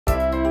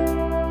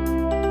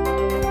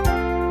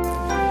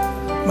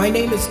My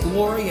name is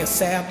Gloria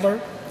Sadler,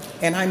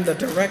 and I'm the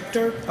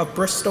director of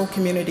Bristol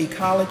Community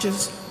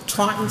College's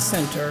Taunton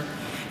Center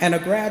and a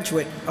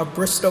graduate of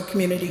Bristol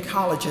Community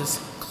College's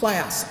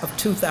class of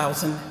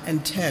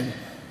 2010.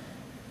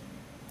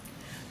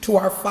 To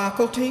our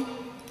faculty,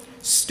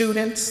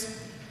 students,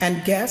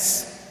 and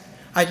guests,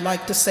 I'd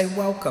like to say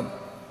welcome.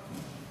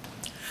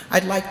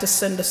 I'd like to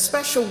send a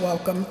special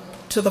welcome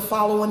to the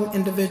following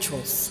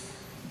individuals.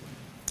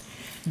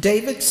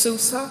 David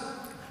Sousa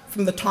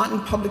from the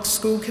Taunton Public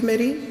School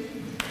Committee.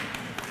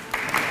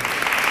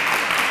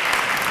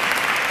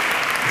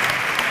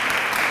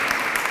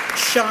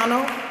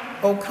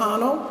 Shauna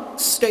O'Connell,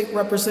 State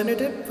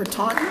Representative for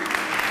Taunton.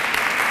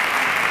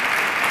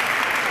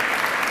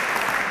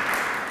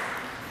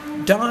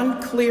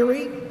 Don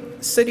Cleary,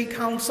 City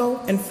Council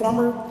and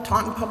former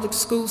Taunton Public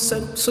School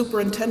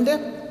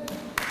Superintendent.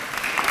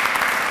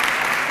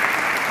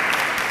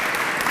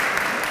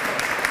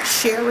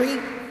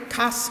 Sherry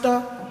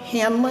Costa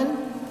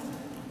Hanlon,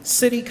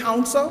 City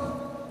Council.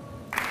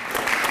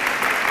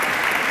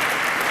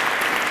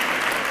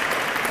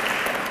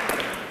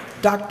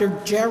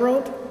 Dr.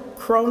 Gerald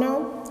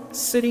Crono,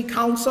 City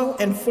Council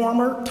and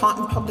former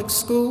Taunton Public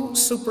School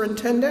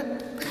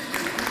Superintendent.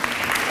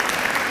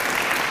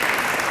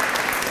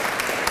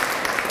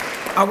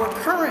 Our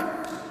current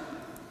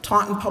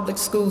Taunton Public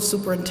School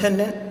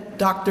Superintendent,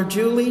 Dr.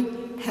 Julie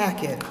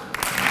Hackett.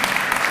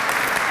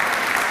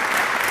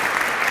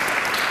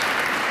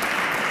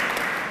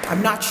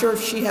 I'm not sure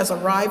if she has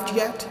arrived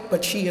yet,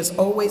 but she is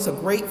always a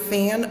great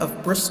fan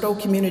of Bristol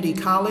Community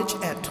College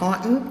at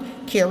Taunton.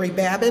 Carrie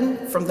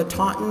Babin from the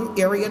Taunton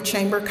Area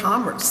Chamber of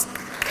Commerce.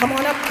 Come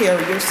on up,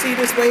 Carrie, your seat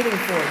is waiting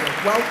for you.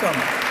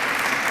 Welcome.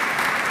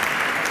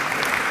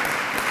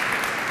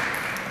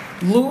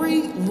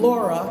 Louis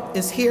Laura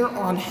is here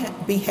on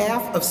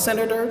behalf of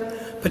Senator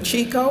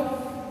Pacheco.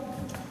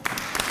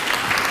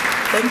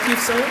 Thank you,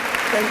 sir.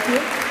 Thank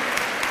you.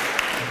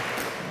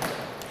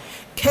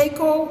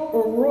 Keiko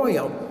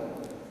Arroyo.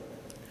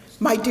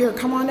 My dear,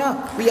 come on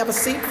up. We have a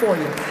seat for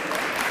you.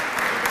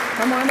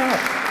 Come on up.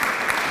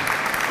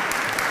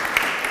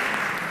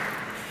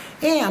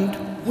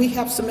 And we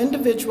have some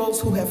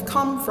individuals who have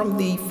come from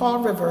the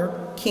Fall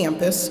River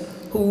campus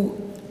who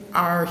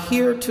are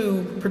here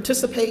to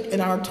participate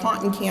in our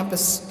Taunton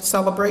campus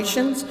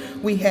celebrations.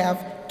 We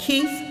have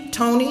Keith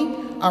Toney,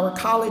 our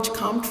college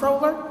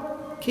comptroller.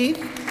 Keith,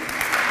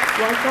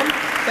 welcome.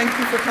 Thank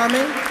you for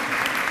coming.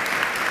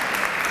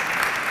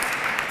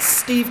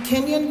 Steve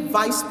Kenyon,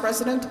 Vice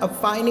President of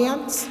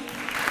Finance.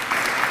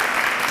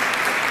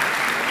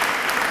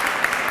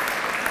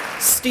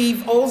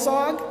 Steve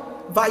Olzog,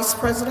 Vice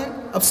President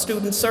of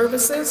Student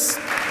Services.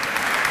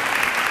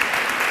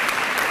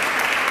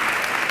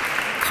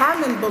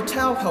 Carmen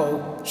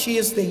Botelho, she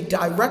is the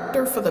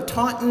Director for the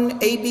Taunton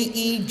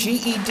ABE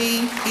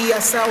GED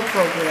ESL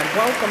program.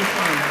 Welcome,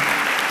 Carmen.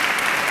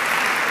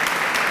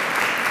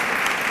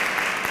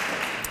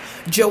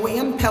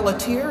 Joanne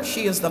Pelletier,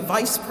 she is the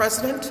Vice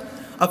President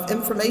of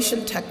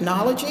Information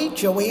Technology.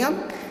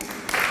 Joanne.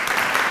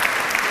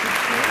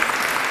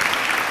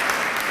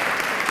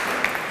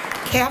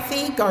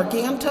 Kathy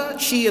Garganta,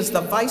 she is the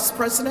Vice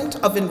President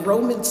of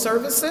Enrollment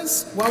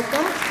Services.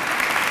 Welcome.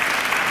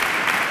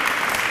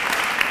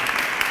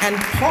 And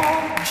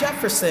Paul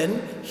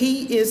Jefferson,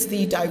 he is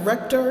the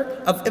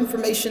Director of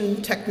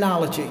Information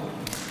Technology.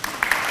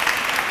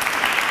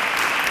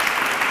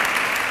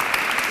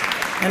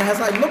 And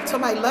as I look to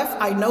my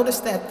left, I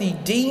noticed that the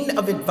Dean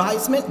of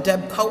Advisement,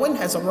 Deb Cohen,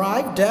 has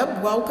arrived.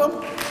 Deb, welcome.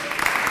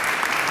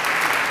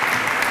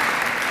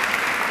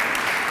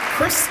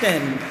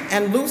 Kristen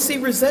and Lucy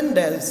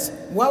Resendez,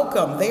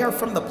 welcome. They are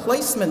from the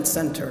Placement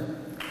Center.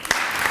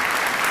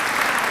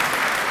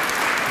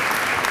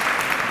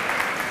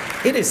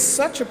 It is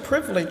such a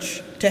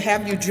privilege to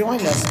have you join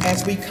us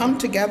as we come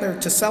together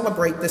to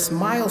celebrate this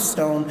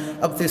milestone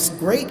of this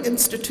great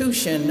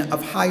institution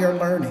of higher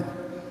learning.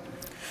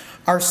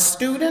 Our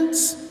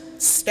students,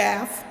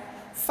 staff,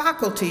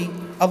 faculty,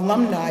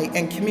 alumni,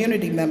 and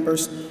community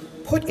members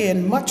put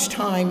in much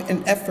time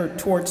and effort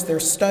towards their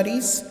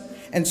studies,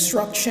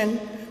 instruction,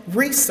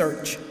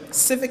 research,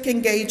 civic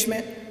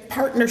engagement,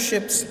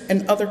 partnerships,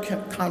 and other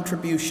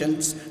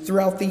contributions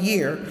throughout the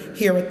year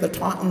here at the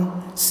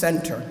Taunton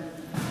Center.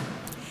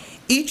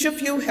 Each of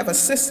you have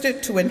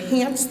assisted to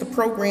enhance the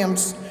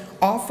programs,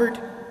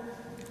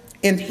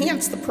 and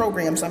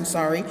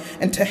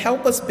to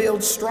help us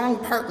build strong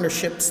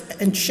partnerships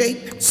and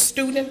shape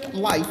student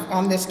life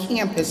on this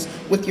campus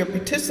with your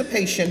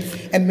participation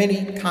and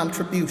many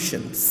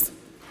contributions.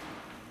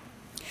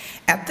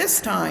 At this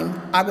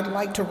time, I would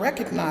like to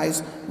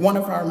recognize one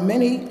of our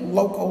many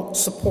local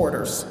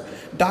supporters,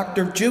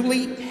 Dr.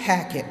 Julie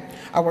Hackett,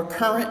 our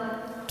current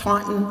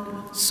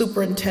Taunton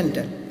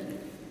superintendent.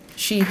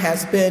 She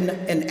has been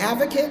an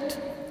advocate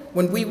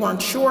when we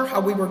weren't sure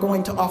how we were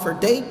going to offer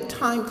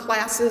daytime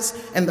classes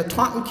in the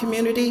Taunton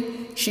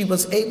community. She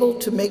was able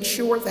to make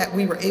sure that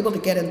we were able to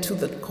get into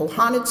the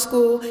Kohanet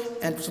School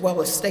as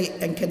well as stay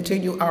and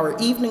continue our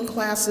evening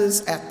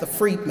classes at the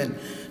Friedman.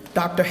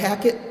 Dr.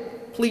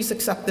 Hackett, please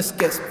accept this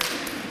gift.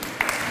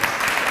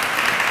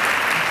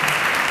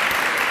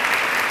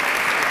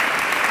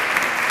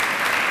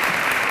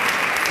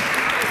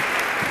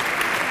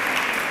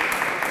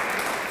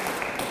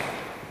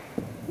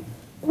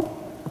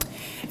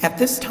 At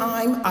this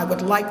time, I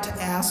would like to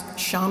ask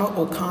Shauna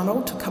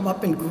O'Connell to come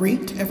up and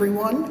greet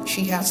everyone.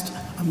 She has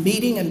a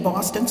meeting in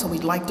Boston, so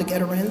we'd like to get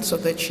her in so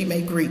that she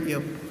may greet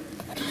you.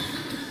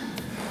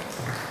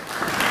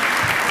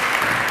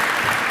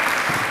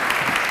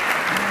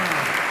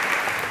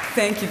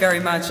 Thank you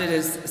very much. It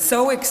is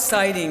so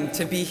exciting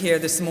to be here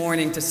this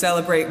morning to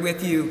celebrate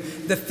with you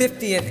the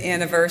 50th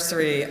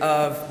anniversary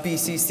of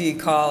BCC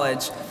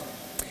College.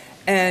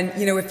 And,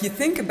 you know, if you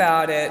think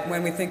about it,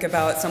 when we think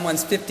about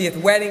someone's 50th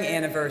wedding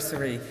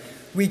anniversary,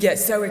 we get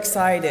so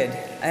excited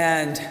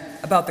and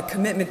about the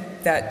commitment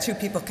that two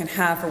people can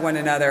have for one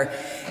another.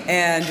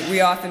 And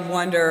we often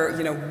wonder,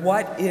 you know,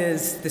 what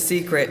is the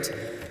secret?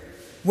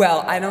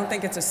 Well, I don't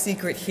think it's a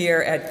secret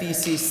here at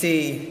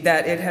BCC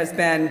that it has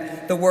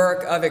been the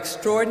work of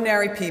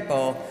extraordinary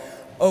people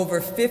over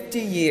 50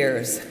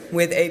 years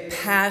with a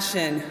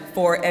passion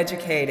for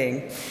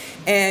educating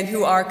and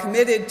who are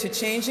committed to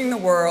changing the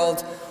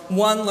world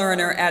one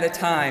learner at a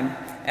time,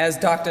 as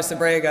Dr.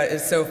 Sabrega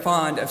is so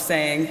fond of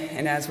saying,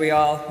 and as we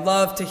all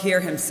love to hear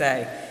him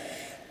say.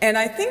 And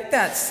I think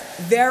that's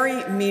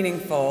very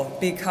meaningful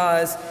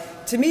because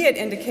to me it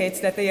indicates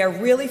that they are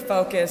really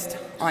focused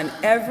on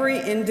every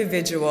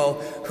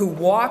individual who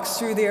walks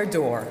through their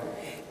door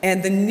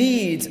and the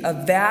needs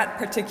of that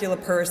particular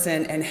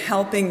person and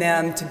helping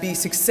them to be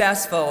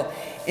successful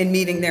in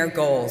meeting their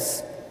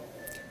goals.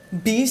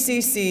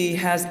 BCC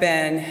has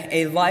been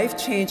a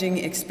life-changing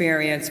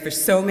experience for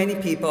so many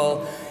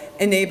people,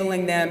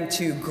 enabling them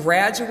to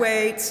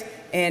graduate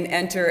and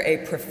enter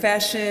a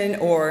profession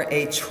or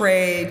a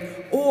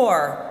trade,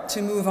 or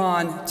to move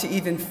on to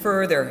even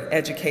further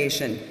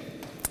education.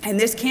 And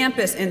this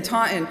campus in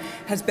Taunton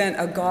has been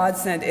a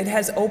godsend. It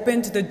has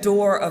opened the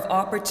door of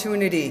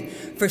opportunity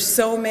for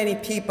so many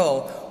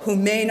people who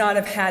may not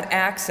have had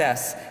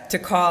access to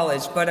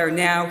college, but are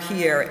now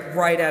here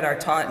right at our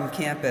Taunton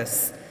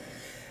campus.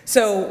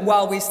 So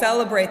while we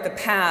celebrate the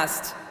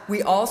past,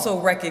 we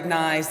also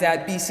recognize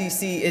that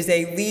BCC is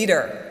a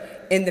leader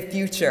in the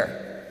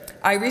future.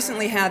 I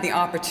recently had the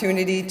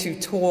opportunity to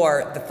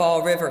tour the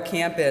Fall River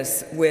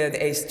campus with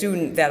a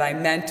student that I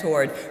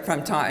mentored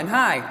from Taunton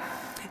High.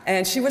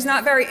 And she was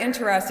not very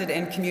interested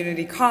in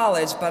community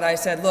college, but I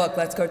said, look,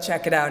 let's go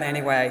check it out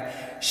anyway.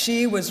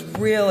 She was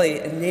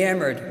really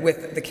enamored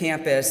with the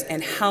campus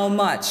and how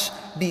much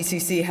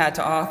BCC had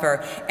to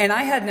offer. And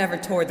I had never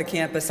toured the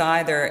campus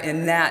either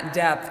in that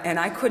depth, and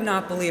I could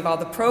not believe all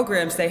the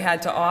programs they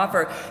had to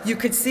offer. You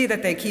could see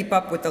that they keep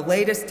up with the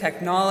latest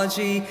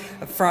technology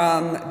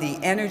from the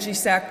energy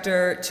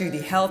sector to the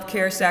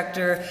healthcare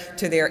sector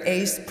to their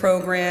ACE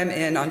program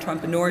in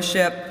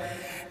entrepreneurship.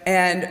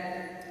 And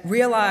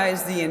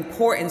realize the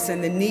importance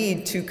and the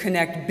need to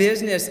connect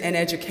business and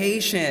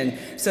education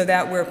so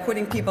that we're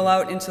putting people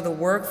out into the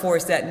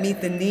workforce that meet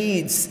the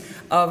needs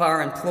of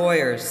our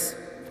employers.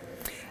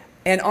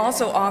 And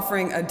also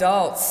offering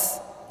adults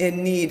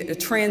in need a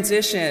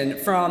transition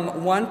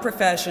from one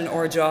profession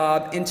or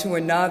job into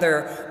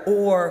another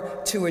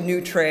or to a new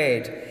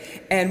trade.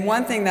 And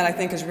one thing that I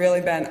think has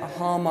really been a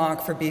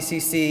hallmark for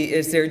BCC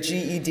is their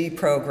GED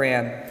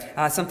program,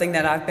 something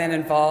that I've been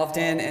involved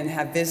in and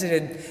have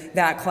visited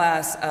that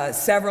class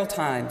several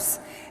times.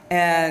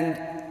 And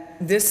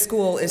this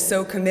school is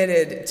so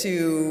committed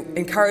to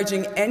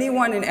encouraging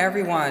anyone and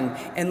everyone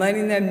and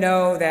letting them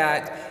know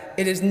that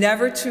it is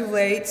never too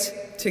late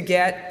to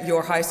get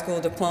your high school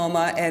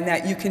diploma and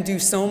that you can do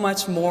so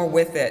much more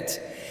with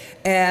it.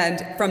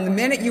 And from the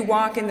minute you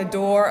walk in the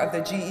door of the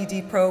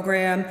GED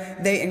program,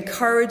 they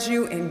encourage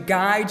you and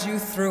guide you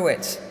through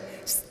it,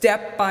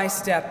 step by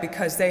step,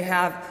 because they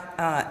have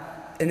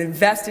an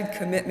invested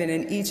commitment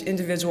in each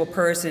individual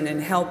person in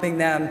helping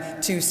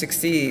them to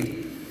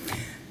succeed.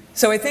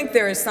 So I think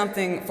there is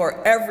something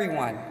for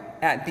everyone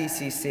at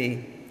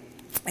BCC.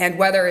 And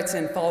whether it's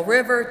in Fall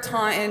River,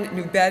 Taunton,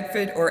 New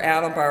Bedford, or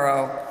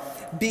Attleboro,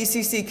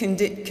 BCC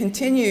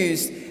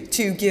continues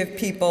to give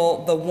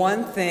people the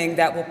one thing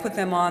that will put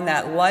them on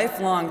that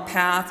lifelong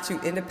path to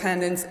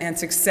independence and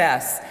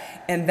success,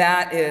 and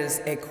that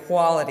is a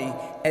quality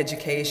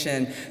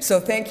education. So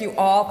thank you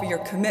all for your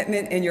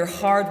commitment and your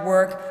hard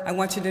work. I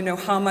want you to know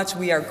how much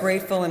we are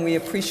grateful and we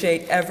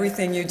appreciate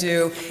everything you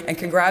do, and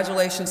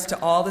congratulations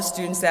to all the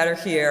students that are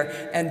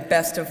here, and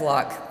best of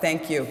luck.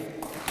 Thank you.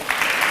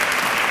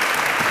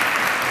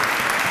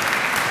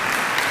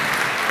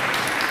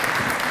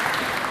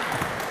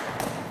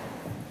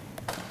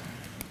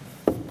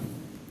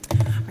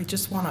 I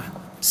just want to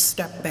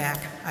step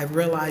back. I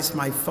realized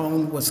my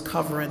phone was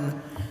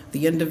covering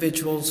the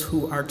individuals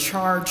who are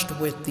charged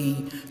with the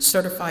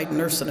Certified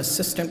Nurse and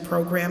Assistant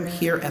program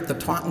here at the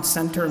Taunton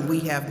Center, and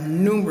we have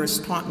numerous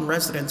Taunton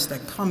residents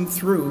that come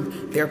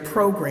through their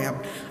program.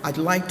 I'd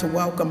like to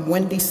welcome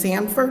Wendy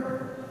Sanford,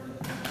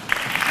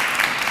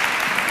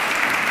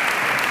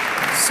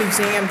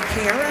 Suzanne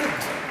Parent,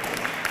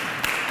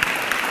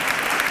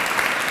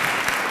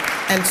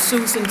 and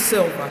Susan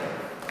Silva.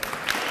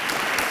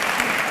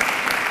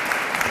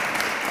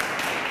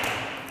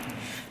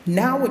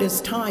 Now it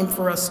is time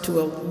for us to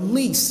at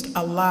least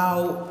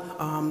allow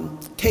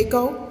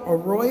Keiko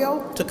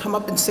Arroyo to come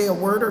up and say a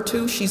word or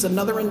two. She's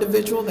another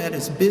individual that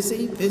is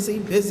busy, busy,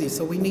 busy,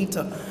 so we need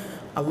to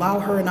allow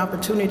her an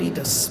opportunity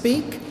to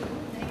speak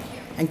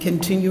and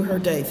continue her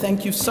day.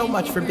 Thank you so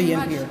much for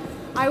being here.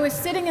 I was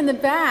sitting in the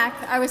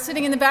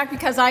back.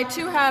 Because I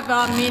too have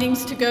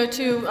meetings to go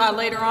to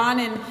later on,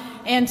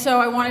 and so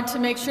I wanted to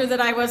make sure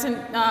that I wasn't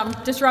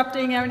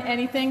disrupting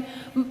anything.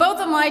 Both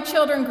of my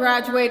children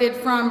graduated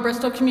from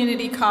Bristol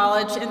Community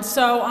College, and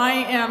so I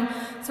am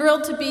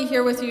thrilled to be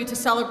here with you to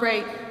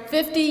celebrate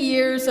 50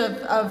 years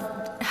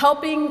of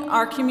helping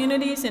our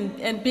communities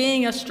and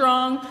being a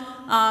strong,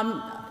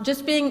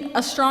 just being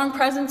a strong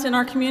presence in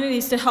our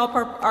communities to help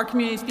our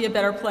communities be a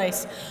better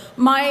place.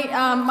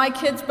 My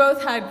kids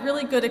both had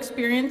really good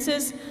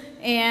experiences,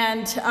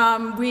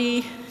 and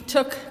we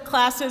took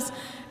classes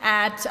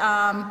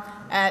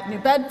at New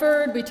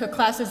Bedford. We took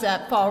classes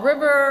at Fall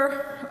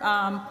River.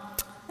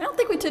 I don't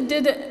think we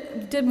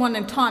did one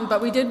in Taunton,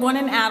 but we did one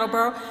in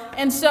Attleboro.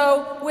 And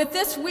so with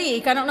this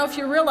week, I don't know if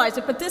you realize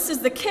it, but this is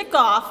the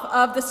kickoff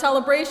of the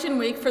celebration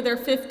week for the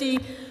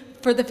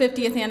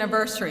 50th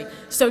anniversary.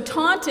 So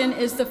Taunton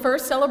is the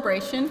first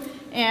celebration,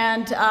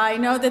 and I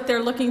know that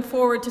they're looking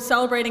forward to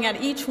celebrating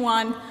at each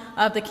one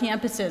of the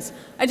campuses.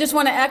 I just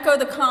want to echo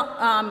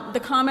the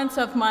comments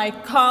of my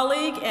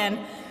colleague and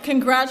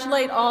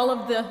congratulate all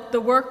of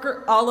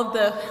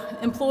the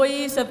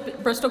employees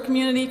of Bristol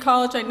Community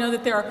College. I know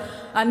that there are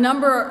a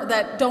number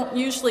that don't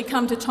usually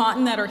come to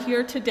Taunton that are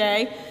here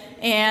today,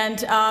 and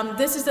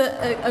this is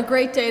a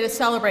great day to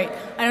celebrate.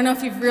 I don't know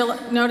if you've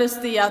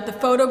noticed the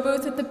photo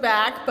booth at the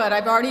back, but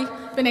I've already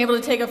been able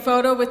to take a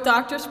photo with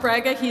Dr.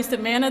 Sprague. He's the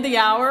man of the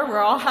hour.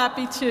 We're all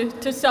happy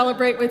to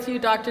celebrate with you,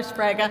 Dr.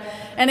 Sprague.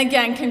 And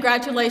again,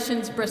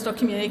 congratulations, Bristol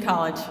Community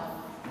College.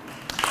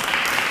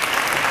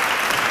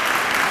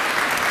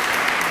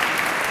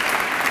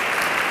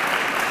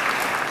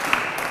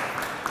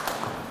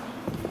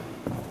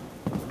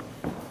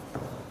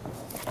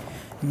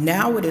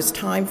 Now it is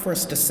time for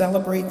us to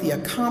celebrate the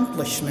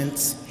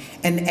accomplishments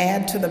and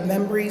add to the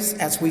memories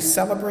as we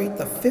celebrate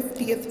the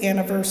 50th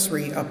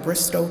anniversary of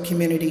Bristol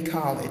Community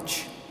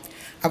College.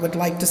 I would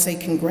like to say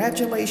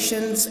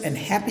congratulations and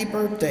happy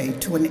birthday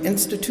to an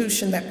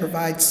institution that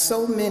provides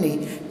so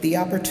many the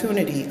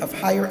opportunity of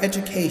higher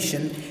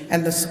education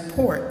and the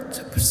support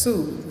to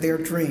pursue their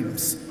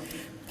dreams.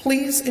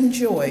 Please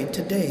enjoy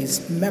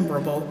today's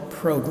memorable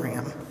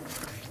program.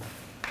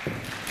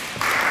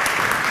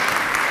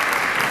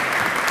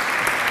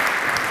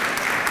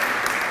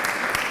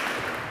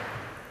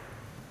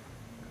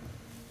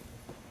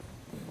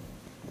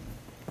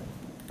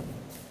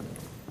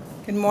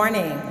 Good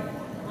morning.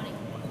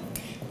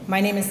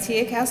 My name is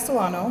Tia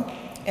Castellano,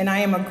 and I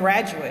am a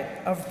graduate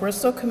of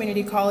Bristol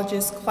Community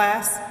College's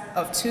class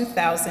of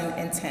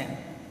 2010.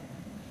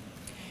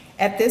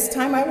 At this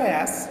time, I would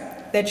ask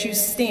that you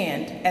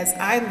stand as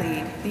I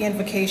lead the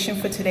invocation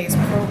for today's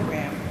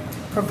program,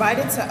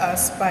 provided to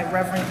us by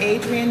Reverend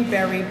Adrian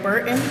Berry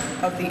Burton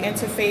of the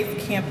Interfaith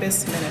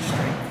Campus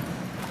Ministry.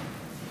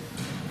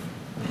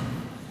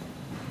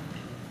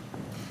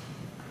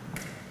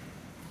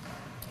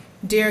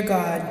 Dear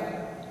God,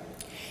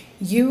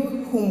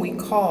 you whom we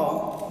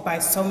call by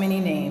so many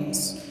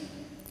names,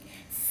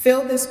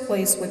 fill this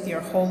place with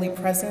your holy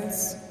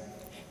presence.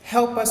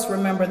 Help us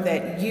remember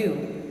that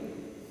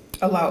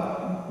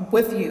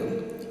with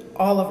you,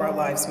 all of our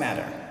lives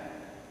matter.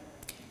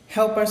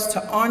 Help us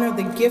to honor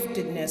the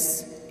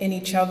giftedness in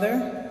each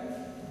other.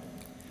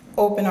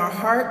 Open our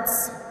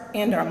hearts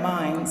and our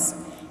minds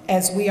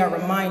as we are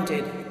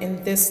reminded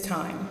in this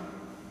time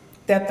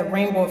that the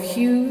rainbow of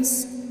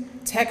hues,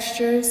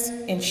 textures,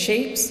 and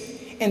shapes,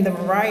 and the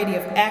variety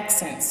of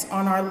accents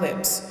on our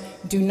lips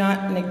do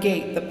not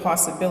negate the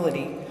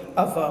possibility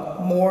of a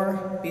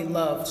more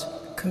beloved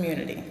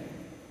community.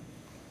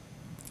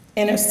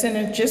 And a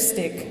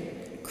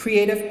synergistic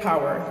creative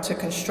power to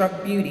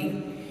construct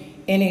beauty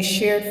in a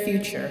shared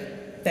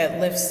future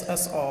that lifts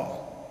us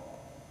all.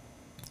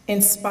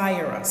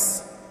 Inspire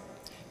us.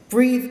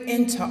 Breathe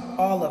into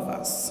all of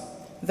us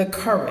the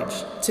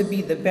courage to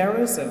be the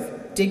bearers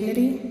of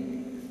dignity,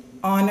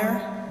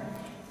 honor,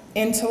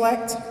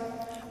 intellect,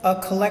 a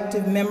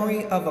collective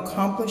memory of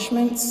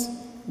accomplishments,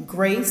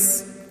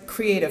 grace,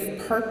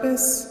 creative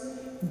purpose,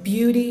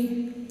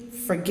 beauty,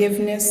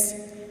 forgiveness,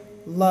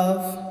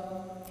 love,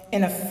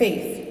 and a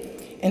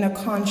faith in a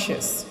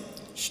conscious,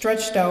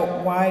 stretched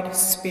out wide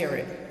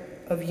spirit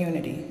of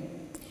unity.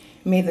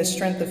 May the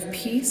strength of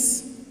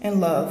peace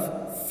and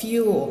love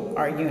fuel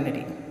our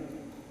unity.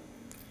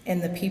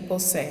 And the people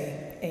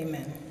say,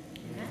 amen.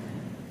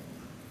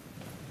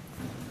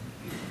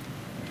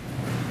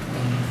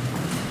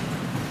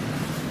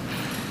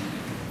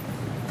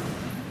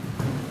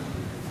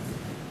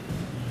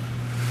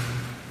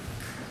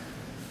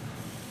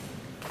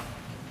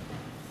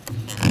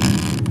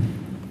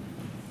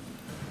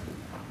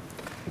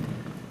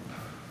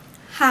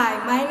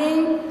 Hi, my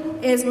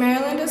name is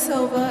Marilyn Da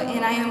Silva,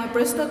 and I am a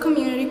Bristol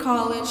Community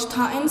College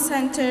Taunton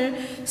Center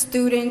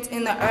student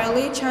in the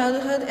Early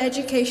Childhood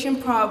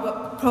Education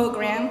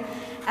program.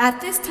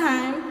 At this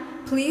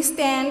time, please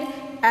stand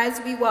as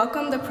we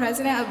welcome the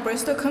President of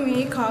Bristol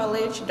Community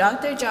College,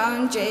 Dr.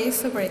 John J.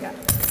 Sabrega.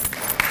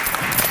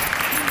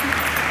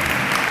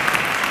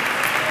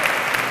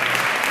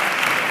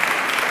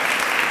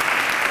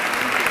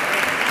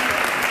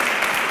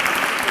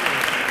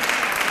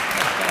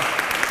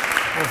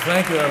 Well,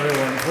 thank you,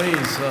 everyone.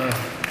 Please,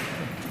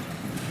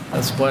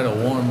 that's quite a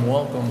warm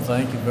welcome.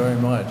 Thank you very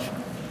much.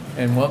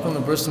 And welcome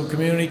to Bristol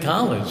Community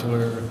College,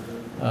 where,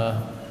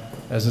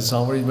 as it's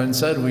already been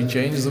said, we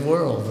change the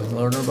world,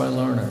 learner by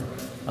learner.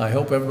 I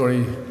hope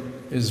everybody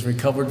is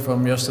recovered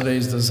from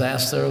yesterday's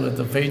disaster with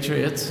the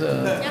Patriots.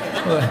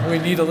 We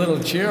need a little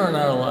cheer in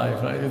our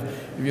life.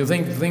 If you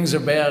think things are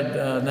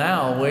bad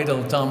now, wait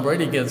till Tom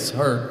Brady gets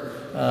hurt,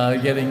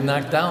 getting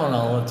knocked down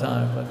all the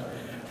time. But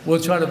we'll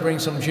try to bring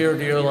some cheer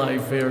to your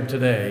life here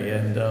today,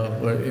 and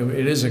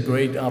it is a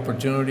great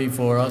opportunity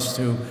for us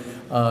to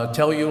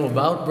tell you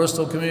about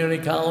Bristol Community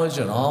College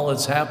and all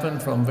that's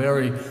happened from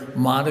very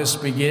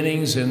modest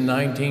beginnings in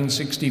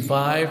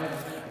 1965.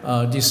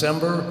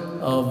 December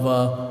of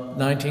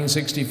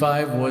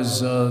 1965 was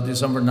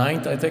December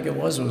 9th, I think it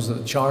was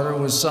the charter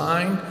was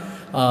signed,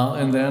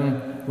 and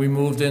then we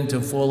moved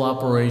into full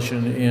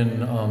operation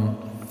in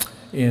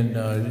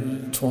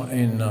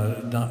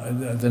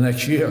the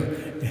next year,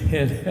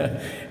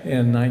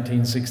 in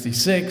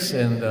 1966,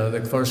 and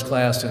the first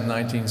class in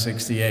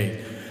 1968.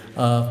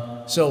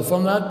 So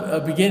from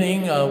that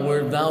beginning,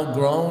 we're now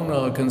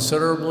grown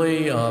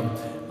considerably.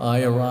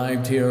 I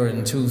arrived here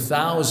in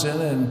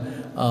 2000,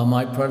 and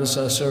my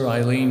predecessor,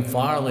 Eileen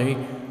Farley,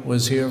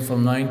 was here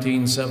from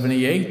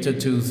 1978 to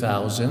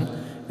 2000,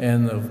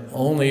 and the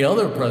only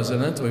other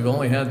president, we've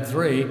only had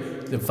three,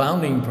 the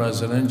founding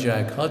president,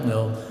 Jack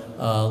Hudnall,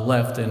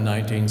 left in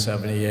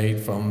 1978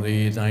 from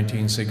the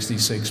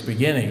 1966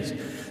 beginnings.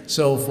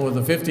 So for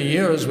the 50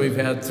 years, we've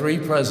had three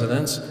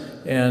presidents,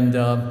 and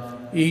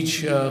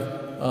each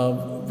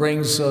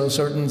brings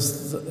certain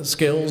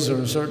skills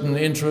or certain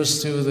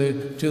interests to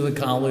the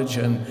college,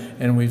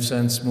 and we've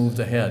since moved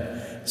ahead.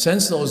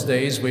 Since those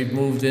days, we've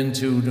moved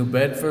into New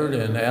Bedford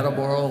and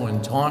Attleboro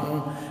and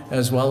Taunton,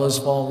 as well as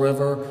Fall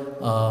River.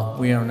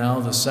 We are now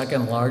the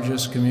second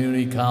largest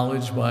community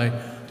college by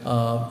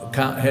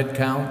head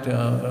count,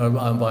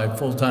 by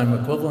full-time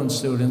equivalent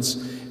students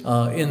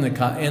in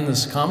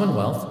this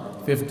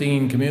Commonwealth,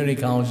 15 community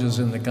colleges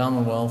in the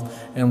Commonwealth,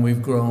 and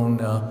we've grown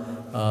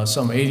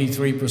some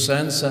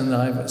 83%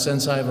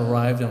 since I've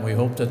arrived, and we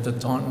hope that the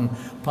Taunton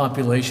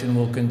population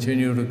will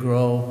continue to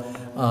grow.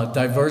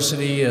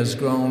 Diversity has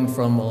grown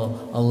from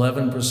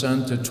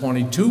 11% to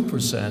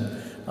 22%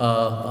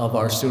 of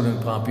our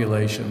student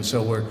population.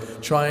 So we're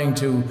trying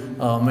to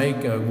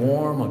make a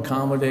warm,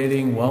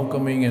 accommodating,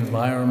 welcoming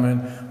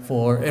environment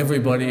for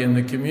everybody in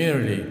the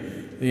community.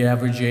 The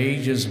average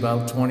age is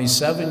about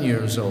 27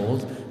 years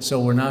old, so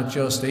we're not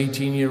just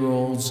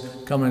 18-year-olds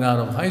coming out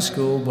of high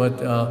school,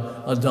 but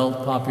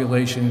adult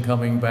population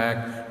coming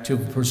back to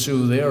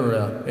pursue their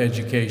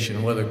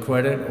education, whether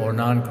credit or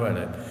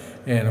non-credit.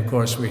 And of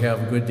course, we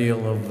have a good deal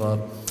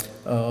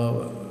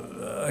of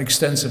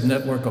extensive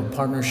network of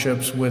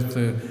partnerships with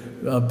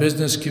the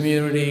business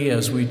community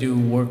as we do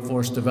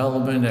workforce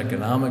development,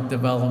 economic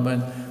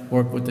development,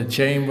 work with the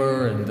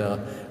chamber, and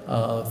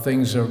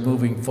things are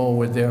moving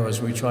forward there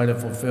as we try to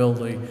fulfill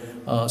the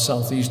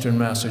southeastern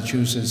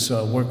Massachusetts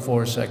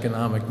workforce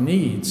economic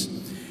needs.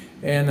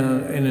 And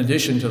in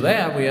addition to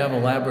that, we have an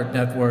elaborate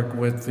network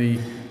with the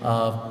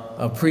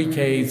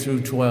pre-K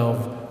through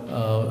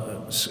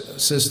 12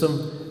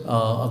 system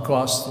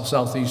across the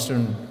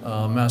southeastern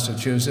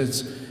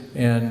Massachusetts,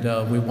 and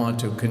we want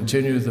to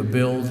continue the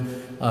build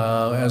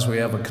as we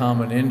have a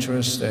common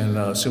interest,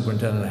 and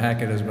Superintendent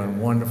Hackett has been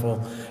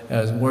wonderful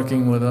as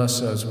working with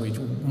us as we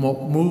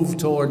move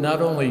toward not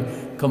only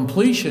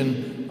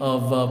completion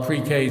of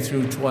pre-K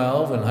through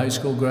 12 and high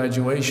school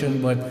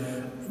graduation, but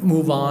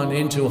move on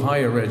into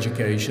higher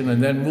education,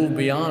 and then move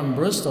beyond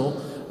Bristol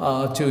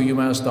to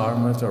UMass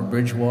Dartmouth or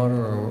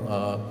Bridgewater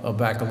or a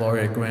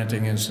baccalaureate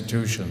granting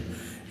institution.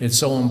 It's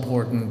so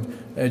important.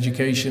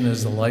 Education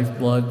is the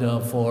lifeblood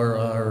for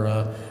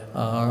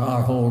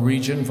our whole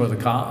region, for the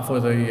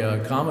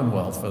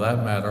Commonwealth, for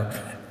that matter,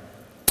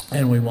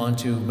 and we want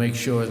to make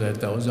sure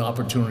that those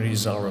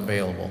opportunities are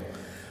available.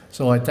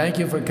 So I thank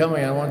you for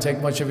coming. I don't want to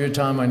take much of your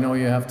time. I know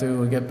you have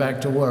to get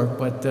back to work,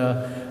 but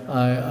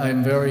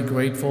I'm very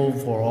grateful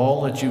for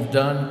all that you've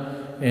done,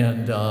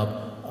 and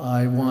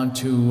I want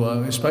to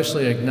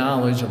especially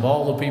acknowledge, of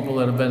all the people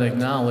that have been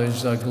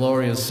acknowledged,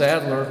 Gloria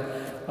Sadler.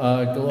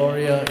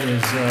 Gloria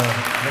is, come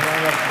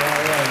on up,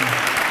 Gloria.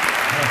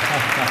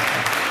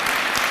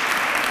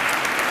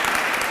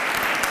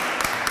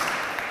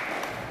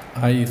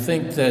 I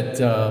think that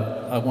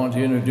I want to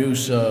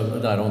introduce,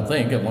 I don't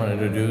think, I want to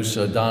introduce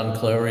Don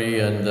Clary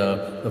and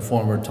the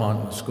former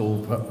Taunton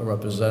School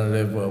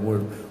representative.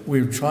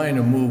 We're trying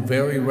to move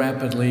very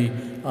rapidly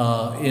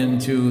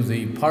into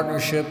the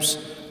partnerships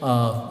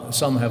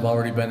Some have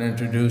already been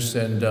introduced,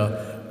 and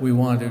we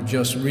want to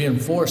just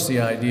reinforce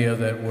the idea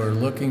that we're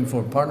looking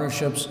for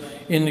partnerships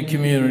in the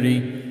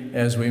community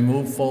as we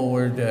move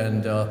forward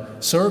and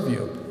serve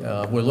you.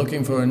 We're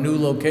looking for a new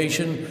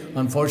location.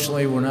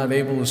 Unfortunately, we're not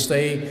able to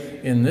stay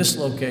in this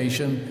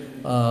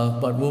location,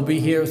 but we'll be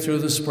here through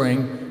the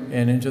spring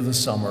and into the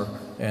summer.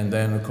 And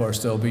then, of course,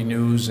 there'll be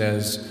news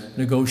as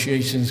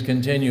negotiations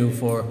continue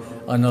for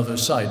another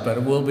site. But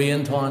it will be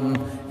in Taunton,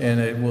 and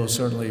it will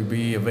certainly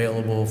be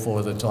available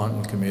for the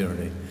Taunton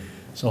community.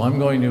 So I'm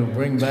going to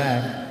bring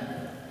back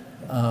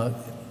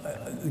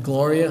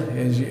Gloria.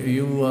 Is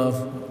you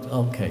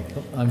okay?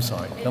 I'm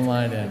sorry. Come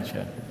on in,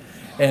 Chet.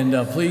 And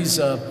please,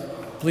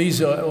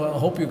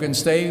 hope you can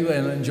stay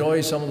and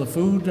enjoy some of the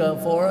food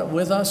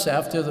with us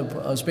after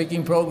the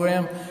speaking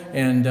program.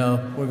 And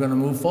we're going to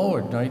move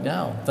forward right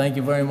now. Thank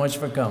you very much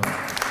for coming.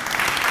 Thank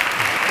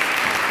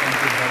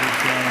you, Buddy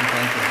Sharon.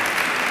 Thank you.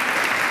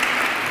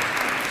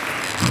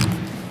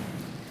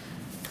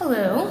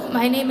 Hello,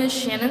 my name is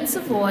Shannon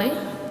Savoy,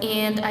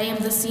 and I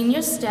am the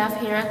senior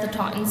staff here at the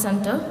Taunton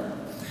Center.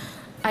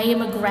 I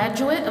am a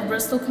graduate of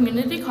Bristol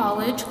Community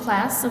College,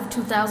 class of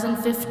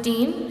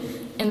 2015,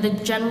 in the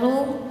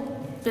General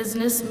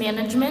Business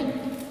Management.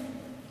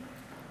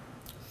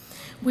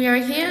 We are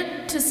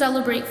here to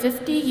celebrate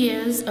 50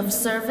 years of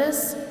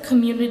service,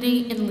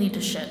 community, and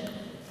leadership.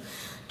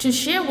 To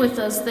share with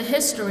us the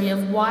history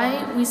of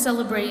why we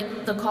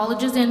celebrate the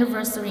college's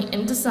anniversary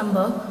in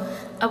December,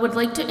 I would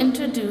like to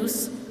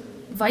introduce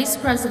Vice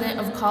President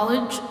of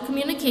College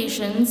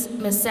Communications,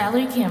 Ms.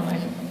 Sally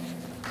Cameron.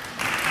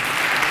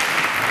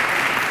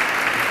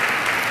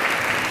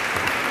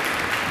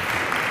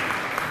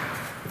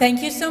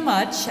 Thank you so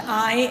much.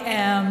 I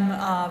am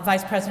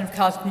Vice President of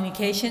College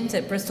Communications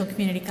at Bristol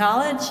Community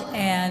College,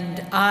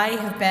 and I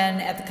have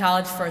been at the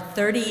college for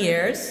 30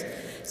 years.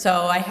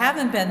 So I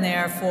haven't been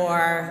there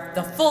for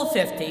the full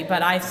 50,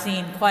 but I've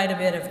seen quite a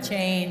bit of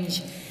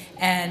change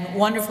and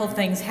wonderful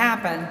things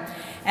happen.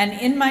 And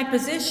in my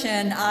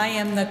position, I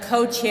am the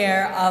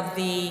co-chair of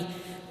the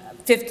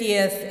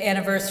 50th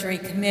Anniversary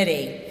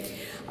Committee.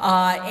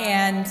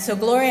 And so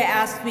Gloria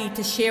asked me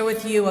to share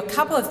with you a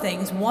couple of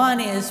things.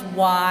 One is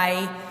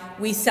why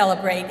we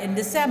celebrate in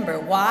December.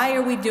 Why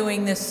are we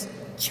doing this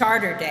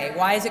Charter Day?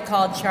 Why is it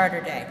called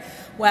Charter Day?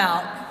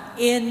 Well,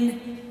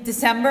 in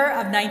December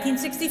of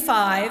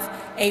 1965,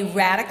 a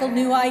radical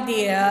new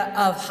idea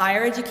of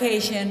higher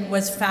education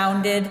was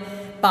founded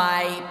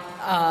by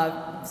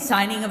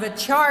signing of a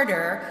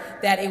charter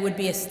that it would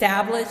be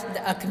established,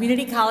 a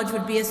community college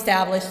would be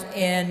established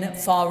in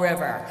Fall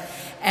River.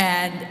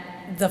 And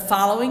the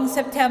following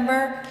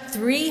September,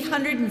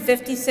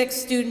 356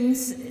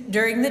 students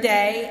during the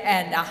day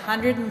and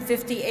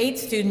 158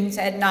 students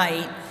at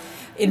night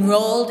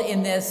enrolled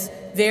in this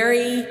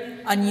very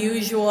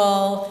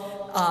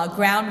unusual,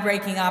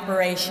 groundbreaking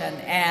operation.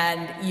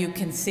 And you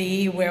can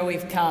see where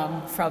we've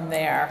come from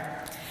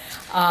there.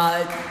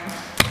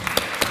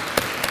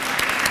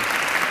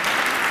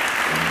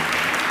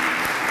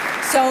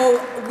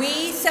 So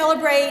we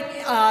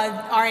celebrate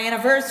our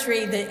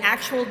anniversary. The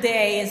actual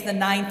day is the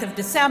 9th of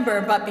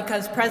December, but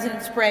because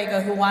President Sprague,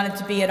 who wanted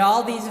to be at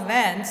all these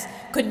events,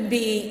 couldn't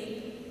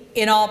be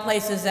in all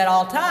places at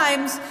all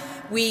times,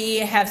 we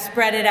have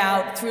spread it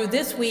out through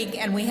this week,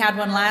 and we had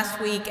one last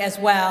week as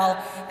well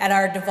at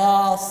our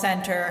Duval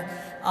Center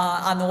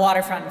on the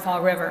waterfront in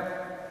Fall River.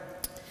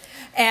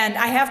 And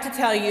I have to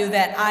tell you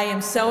that I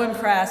am so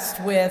impressed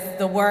with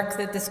the work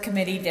that this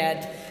committee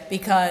did,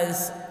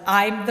 because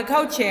I'm the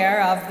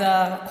co-chair of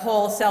the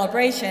whole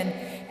celebration,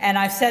 and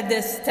I've said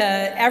this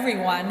to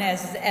everyone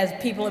as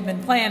people have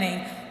been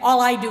planning. All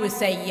I do is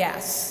say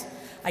yes.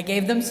 I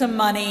gave them some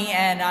money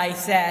and I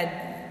said,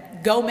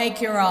 go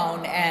make your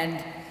own.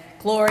 And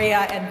Gloria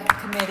and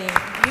committee,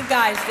 you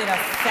guys did a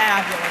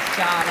fabulous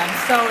job. I'm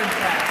so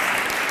impressed.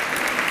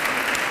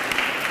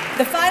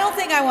 The final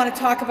thing I want to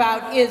talk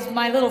about is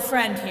my little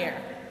friend here.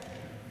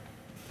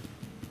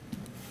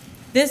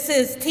 This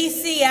is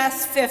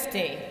TCS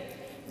 50.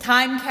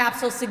 Time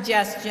Capsule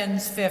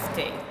Suggestions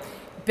 50,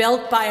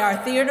 built by our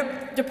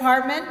theater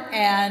department,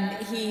 and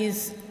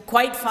he's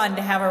quite fun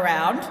to have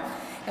around.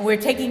 And we're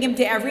taking him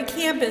to every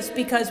campus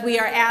because we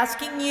are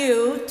asking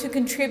you to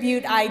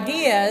contribute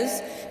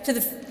ideas to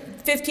the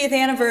 50th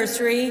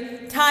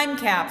anniversary time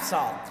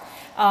capsule.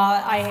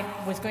 I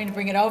was going to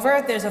bring it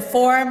over. There's a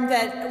form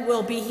that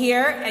will be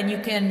here, and you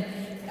can,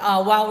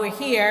 while we're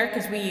here,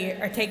 because we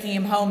are taking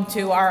him home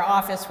to our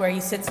office where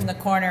he sits in the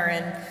corner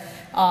and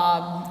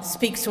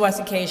speaks to us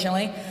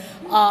occasionally,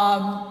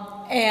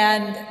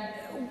 and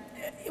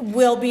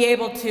we'll be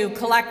able to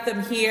collect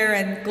them here,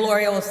 and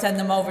Gloria will send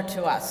them over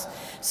to us.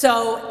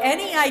 So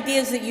any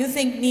ideas that you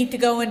think need to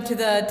go into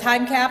the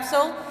time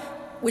capsule,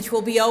 which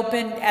will be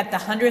opened at the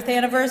 100th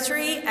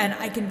anniversary, and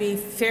I can be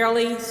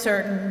fairly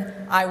certain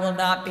I will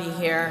not be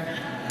here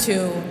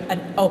to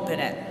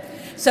open it.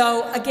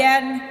 So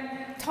again,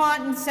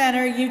 Taunton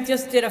Center, you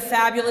just did a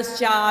fabulous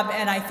job,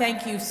 and I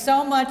thank you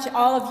so much,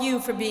 all of you,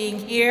 for being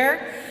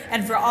here,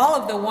 and for all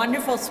of the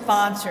wonderful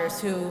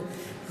sponsors who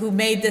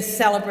made this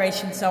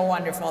celebration so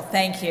wonderful.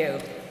 Thank you.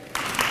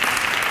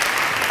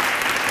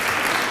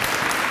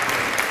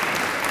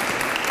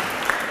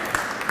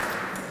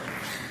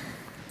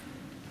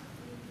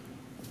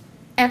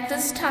 At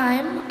this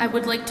time, I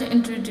would like to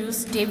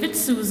introduce David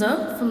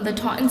Souza from the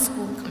Taunton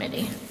School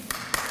Committee.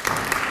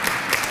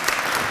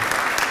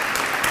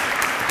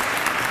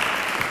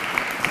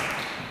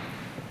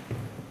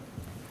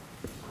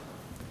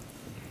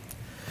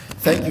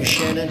 Thank you,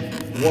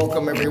 Shannon.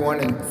 Welcome,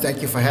 everyone, and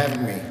thank you for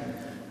having me.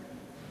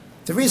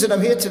 The reason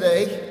I'm here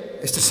today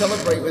is to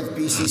celebrate with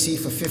BCC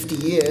for 50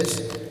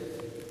 years,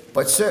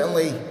 but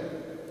certainly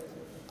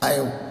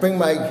I bring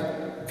my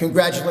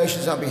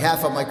congratulations on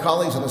behalf of my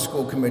colleagues on the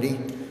school committee,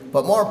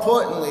 but more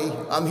importantly,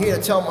 I'm here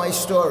to tell my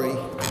story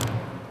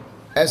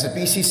as a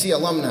BCC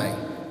alumni.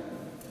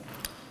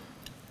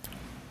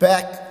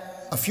 Back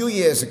a few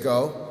years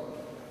ago,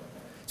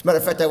 as a matter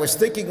of fact, I was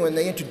thinking when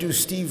they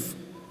introduced Steve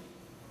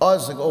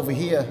Osling over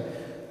here,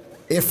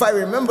 if I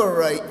remember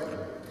right,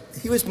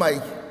 he was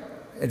my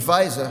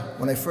advisor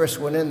when I first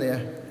went in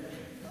there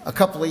a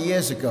couple of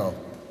years ago.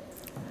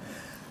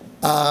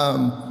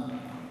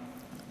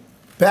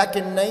 Back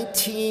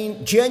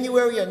in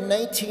January of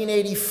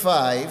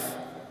 1985,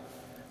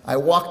 I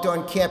walked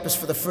on campus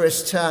for the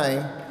first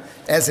time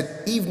as an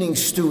evening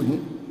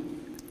student.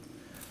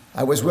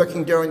 I was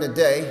working during the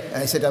day,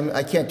 and I said,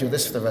 I can't do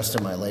this for the rest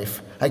of my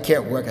life. I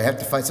can't work, I have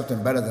to find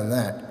something better than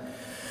that.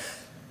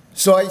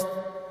 So I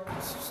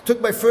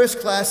took my first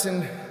class,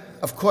 and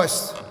of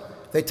course,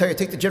 they tell you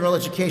take the general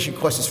education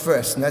courses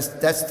first, and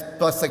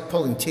that's like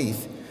pulling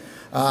teeth.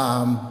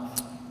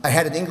 I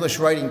had an English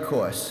writing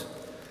course,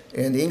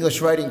 and the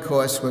English writing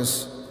course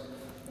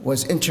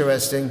was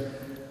interesting.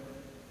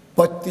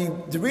 But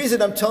the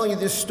reason I'm telling you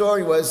this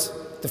story was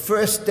the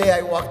first day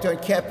I walked on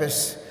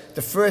campus,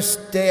 the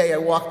first day I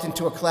walked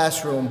into a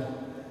classroom,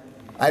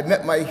 I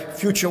met my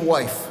future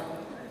wife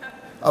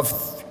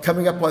of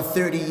coming up on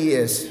 30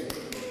 years.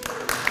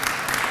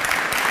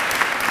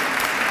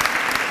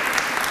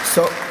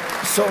 So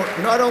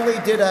not only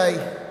did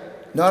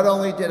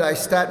I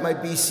start my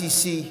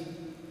BCC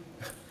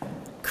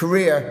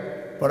career,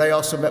 but I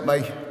also met my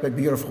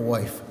beautiful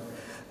wife.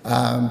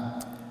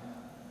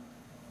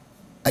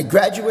 I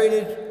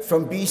graduated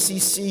from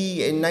BCC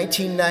in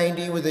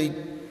 1990 with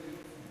an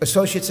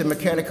Associates in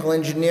Mechanical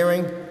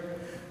Engineering.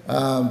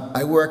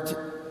 I worked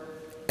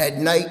at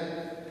night,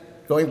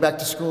 going back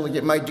to school to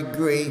get my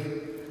degree,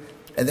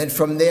 and then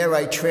from there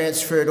I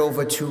transferred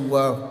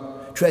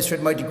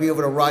my degree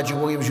over to Roger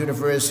Williams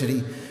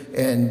University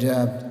and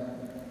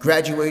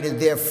graduated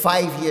there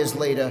 5 years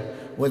later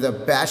with a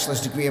bachelor's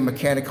degree in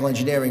mechanical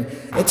engineering.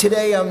 And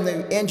today I'm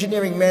the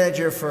engineering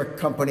manager for a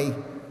company,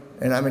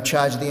 and I'm in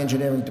charge of the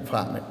engineering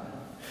department.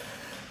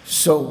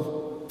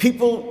 So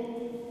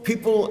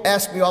people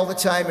ask me all the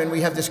time, and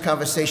we have this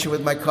conversation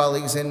with my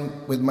colleagues and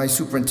with my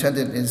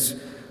superintendent, is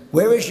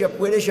where does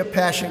your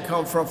passion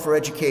come from for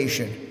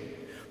education?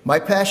 My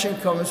passion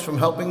comes from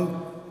helping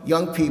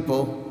young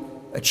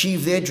people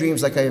achieve their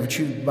dreams like I have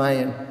achieved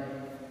mine.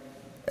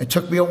 It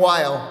took me a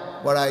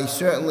while, but I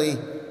certainly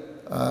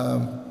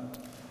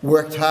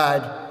worked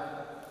hard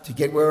to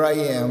get where I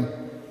am.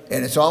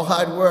 And it's all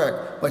hard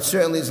work, but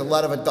certainly there's a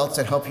lot of adults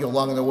that help you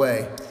along the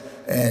way.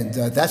 And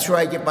that's where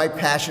I get my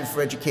passion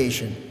for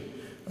education,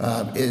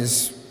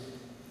 is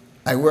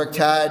I worked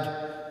hard,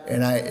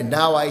 and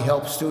now I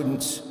help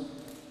students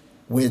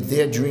with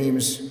their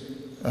dreams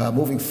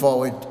moving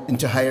forward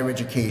into higher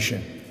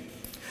education.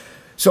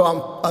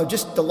 So I'm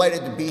just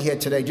delighted to be here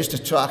today, just to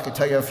talk and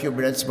tell you a few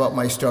minutes about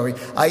my story.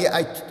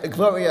 I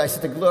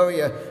said to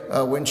Gloria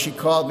when she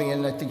called me,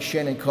 and I think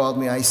Shannon called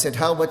me, I said,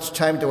 how much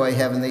time do I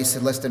have? And they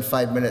said, less than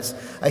 5 minutes.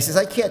 I said,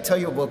 I can't tell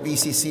you about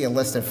BCC in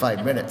less than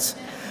 5 minutes.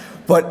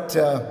 But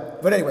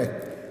anyway,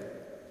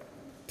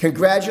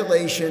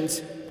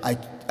 congratulations.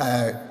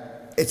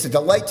 It's a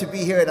delight to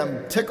be here, and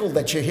I'm tickled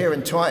that you're here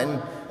in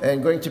Taunton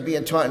and going to be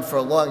in Taunton for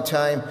a long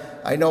time.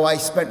 I know I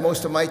spent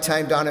most of my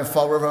time down in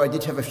Fall River. I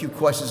did have a few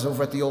courses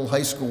over at the old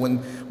high school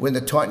when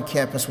the Taunton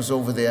campus was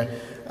over there.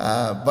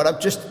 But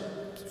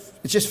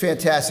it's just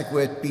fantastic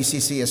where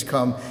BCC has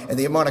come and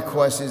the amount of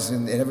courses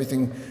and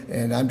everything.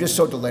 And I'm just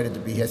so delighted to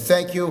be here.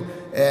 Thank you,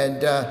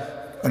 and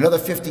another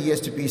 50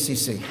 years to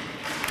BCC.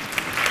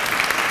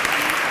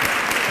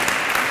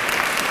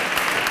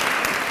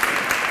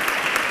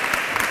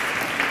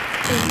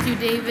 Thank you,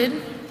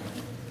 David.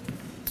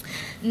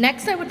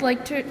 Next, I would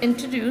like to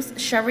introduce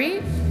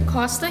Sherry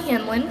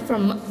Costa-Hanlon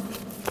from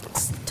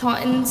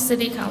Taunton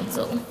City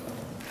Council.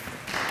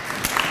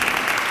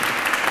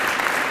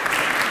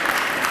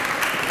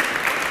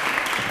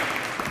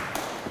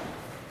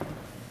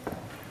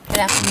 Good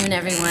afternoon,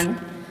 everyone.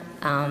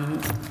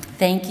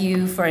 Thank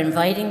you for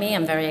inviting me.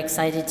 I'm very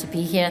excited to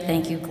be here.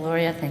 Thank you,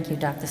 Gloria. Thank you,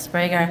 Dr.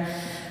 Sprague.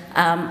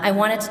 I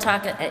wanted to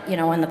talk,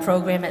 on the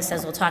program it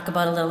says we'll talk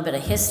about a little bit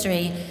of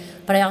history,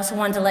 but I also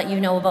wanted to let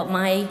you know about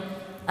my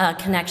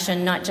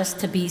connection, not just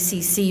to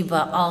BCC,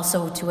 but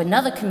also to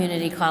another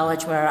community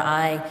college where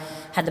I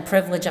had the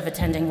privilege of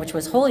attending, which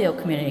was Holyoke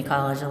Community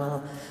College, a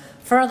little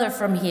further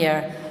from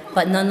here,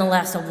 but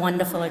nonetheless a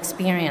wonderful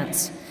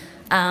experience.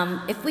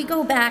 If we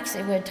go back,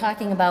 say we're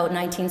talking about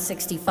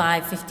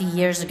 1965, 50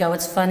 years ago,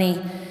 it's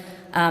funny,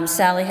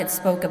 Sally had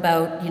spoke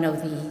about,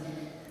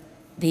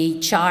 the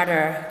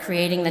charter,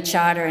 creating the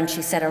charter, and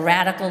she said a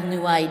radical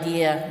new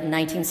idea in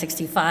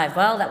 1965.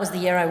 Well, that was the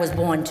year I was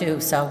born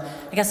too, so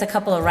I guess a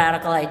couple of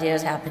radical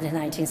ideas happened in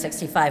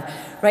 1965.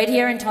 Right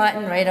here in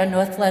Taunton, right on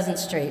North Pleasant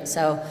Street.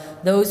 So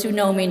those who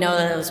know me know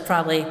that it was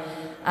probably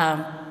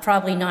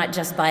not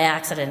just by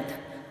accident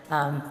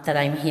that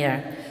I'm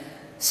here.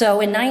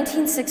 So in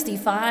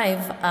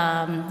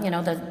 1965, you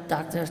know,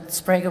 Dr.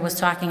 Sprague was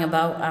talking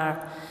about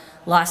our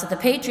loss of the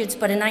Patriots,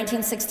 but in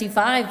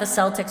 1965, the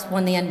Celtics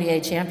won the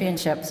NBA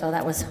championship, so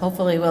that was,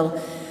 hopefully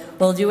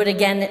we'll do it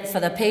again for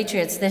the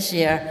Patriots this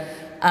year.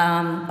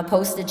 A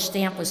postage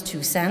stamp was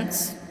 2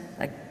 cents,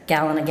 a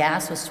gallon of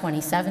gas was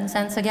 27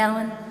 cents a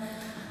gallon,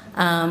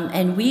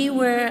 and we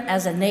were,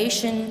 as a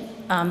nation,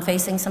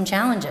 facing some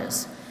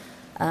challenges.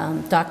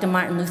 Dr.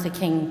 Martin Luther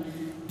King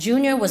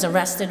Jr. was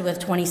arrested with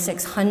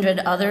 2,600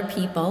 other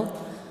people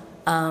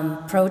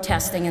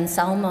protesting in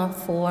Selma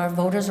for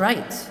voters'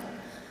 rights.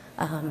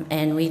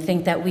 And we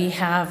think that we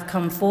have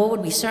come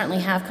forward, we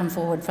certainly have come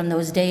forward from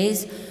those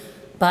days,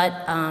 but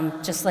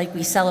just like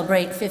we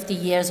celebrate 50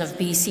 years of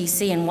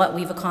BCC and what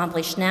we've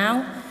accomplished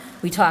now,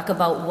 we talk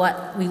about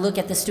what, we look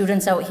at the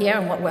students out here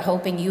and what we're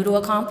hoping you to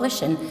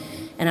accomplish, and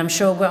I'm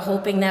sure we're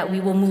hoping that we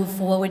will move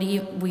forward,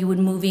 we would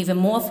move even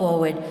more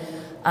forward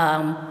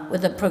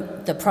with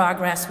the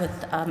progress with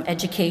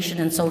education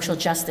and social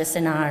justice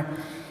in our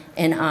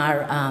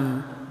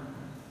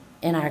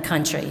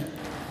country.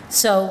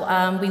 So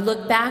we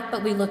look back,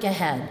 but we look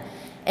ahead.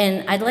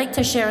 And I'd like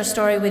to share a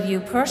story with you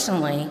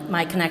personally,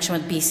 my connection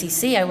with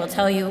BCC. I will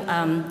tell you,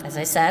 as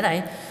I said,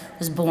 I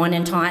was born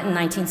in Taunton in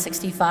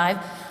 1965.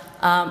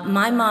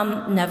 My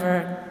mom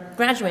never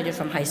graduated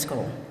from high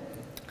school.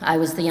 I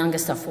was the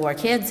youngest of 4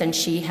 kids, and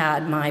she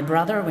had my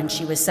brother when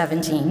she was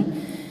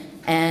 17,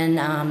 and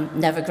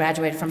never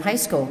graduated from high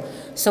school.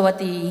 So at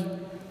the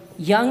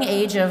young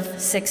age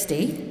of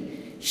 60,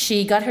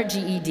 she got her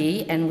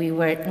GED, and we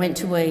went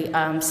to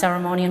a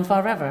ceremony in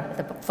Fall River,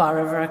 the Fall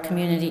River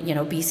community, you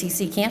know,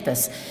 BCC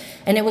campus.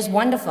 And it was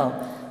wonderful,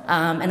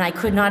 and I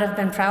could not have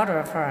been prouder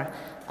of her.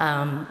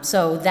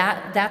 So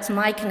that's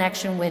my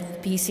connection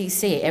with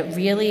BCC. It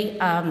really,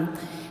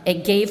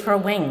 it gave her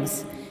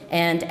wings.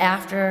 And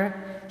after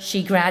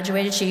she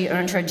graduated, she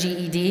earned her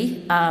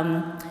GED,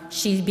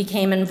 she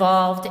became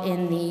involved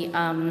in the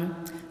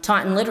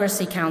Taunton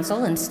Literacy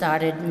Council and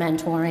started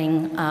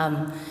mentoring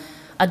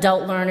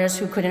adult learners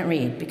who couldn't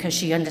read because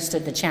she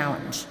understood the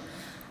challenge.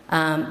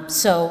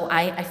 So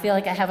I feel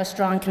like I have a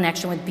strong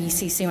connection with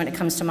BCC when it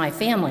comes to my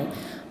family.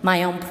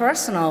 My own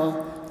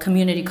personal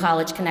community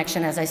college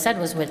connection, as I said,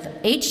 was with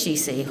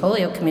HCC,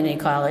 Holyoke Community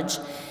College,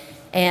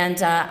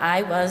 and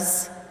I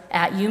was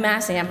at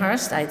UMass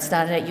Amherst. I had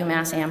started at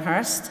UMass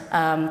Amherst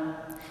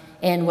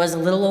and was a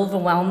little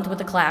overwhelmed with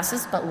the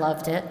classes, but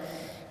loved it.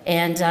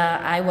 And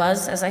I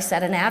was, as I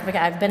said, an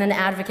advocate. I've been an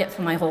advocate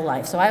for my whole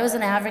life. So I was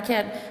an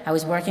advocate. I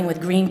was working with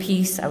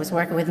Greenpeace. I was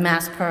working with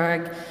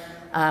MassPIRG,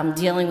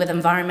 dealing with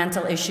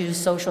environmental issues,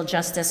 social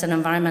justice and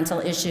environmental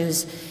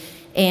issues.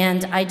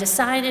 And I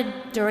decided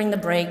during the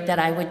break that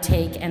I would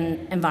take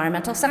an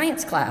environmental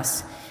science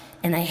class.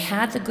 And I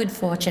had the good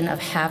fortune of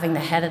having the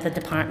head of the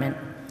department.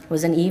 It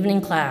was an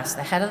evening class.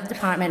 The head of the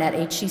department at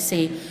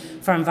HCC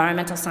for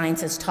environmental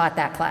sciences taught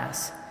that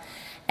class.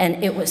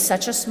 And it was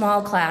such a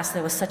small class,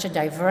 there was such a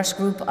diverse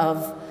group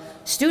of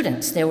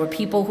students. There were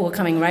people who were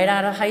coming right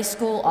out of high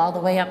school all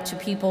the way up to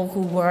people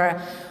who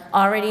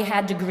already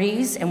had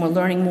degrees and were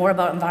learning more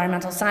about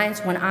environmental science.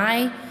 When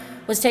I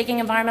was taking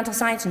environmental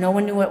science, no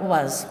one knew what it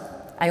was.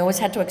 I always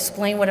had to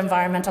explain what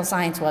environmental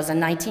science was. In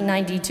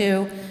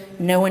 1992,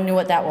 no one knew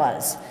what that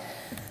was.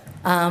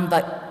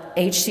 But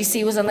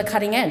HCC was on the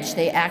cutting edge.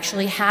 They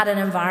actually had an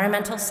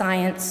environmental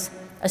science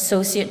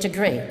associate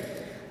degree.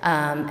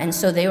 And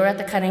so they were at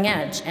the cutting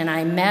edge. And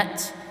I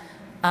met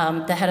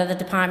the head of the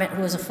department,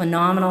 who was a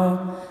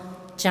phenomenal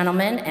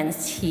gentleman, and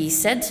he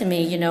said to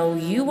me, you know,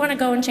 you want to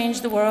go and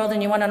change the world,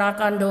 and you want to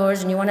knock on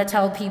doors, and you want to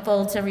tell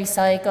people to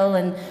recycle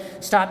and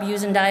stop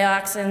using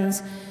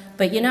dioxins,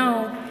 but you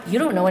know, you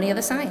don't know any of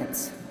the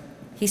science.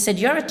 He said,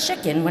 you're a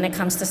chicken when it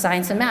comes to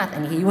science and math.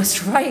 And he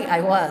was right, I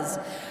was.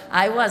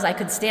 I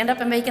could stand up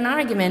and make an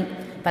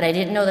argument, but I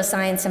didn't know the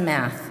science and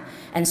math.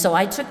 And so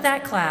I took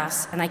that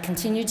class, and I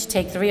continued to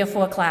take 3 or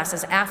 4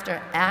 classes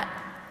after at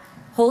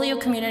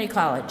Holyoke Community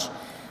College.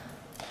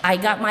 I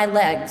got my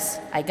legs,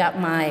 I got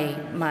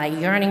my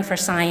yearning for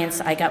science,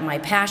 I got my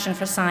passion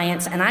for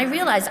science, and I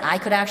realized I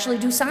could actually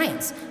do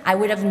science. I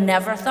would have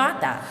never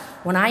thought that.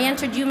 When I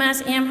entered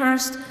UMass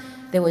Amherst,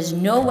 there was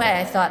no way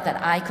I thought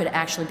that I could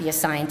actually be a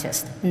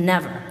scientist,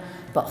 never.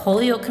 But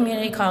Holyoke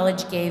Community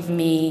College gave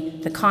me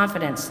the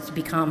confidence to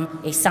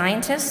become a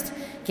scientist,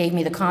 gave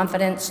me the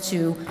confidence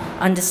to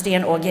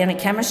understand organic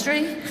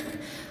chemistry,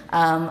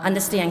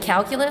 understand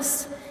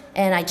calculus,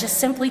 and I just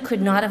simply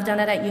could not have done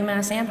it at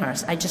UMass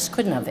Amherst. I just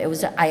couldn't have. It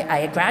was, I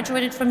had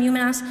graduated from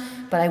UMass,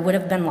 but I would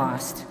have been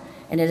lost.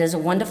 And it is a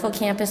wonderful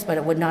campus, but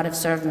it would not have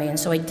served me. And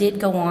so I did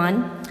go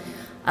on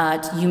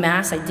to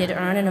UMass. I did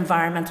earn an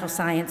environmental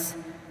science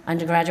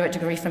undergraduate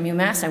degree from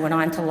UMass. I went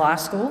on to law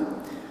school.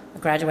 I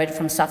graduated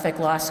from Suffolk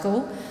Law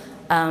School.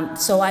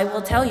 So I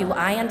will tell you,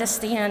 I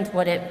understand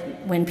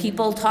when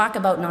people talk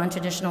about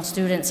non-traditional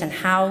students and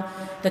how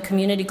the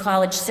community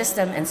college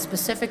system, and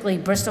specifically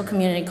Bristol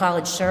Community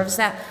College, serves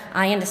that,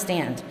 I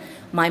understand.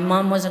 My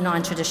mom was a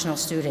non-traditional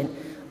student.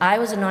 I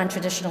was a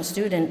non-traditional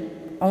student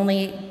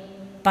only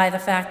by the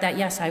fact that,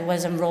 yes, I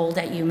was enrolled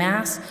at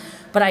UMass,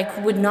 but I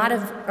would not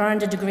have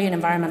earned a degree in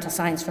environmental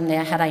science from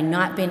there had I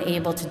not been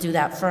able to do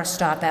that first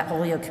stop at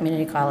Holyoke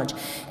Community College.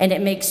 And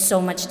it makes so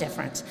much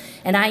difference.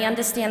 And I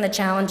understand the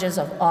challenges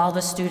of all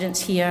the students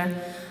here.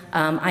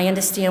 I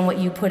understand what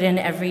you put in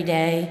every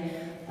day.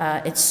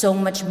 It's so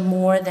much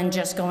more than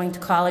just going to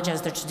college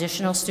as the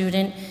traditional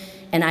student.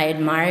 And I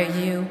admire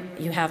you.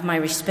 You have my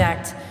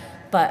respect.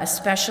 But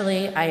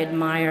especially, I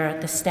admire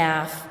the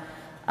staff,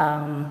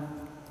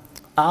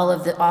 all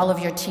of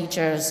your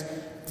teachers.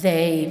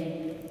 They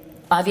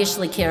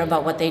obviously care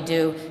about what they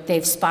do.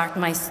 They've sparked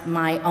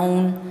my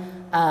own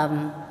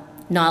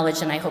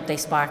knowledge, and I hope they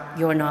spark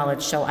your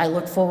knowledge. So I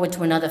look forward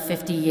to another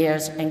 50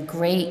 years and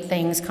great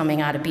things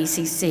coming out of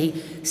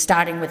BCC,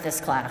 starting with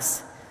this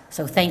class.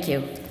 So thank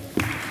you.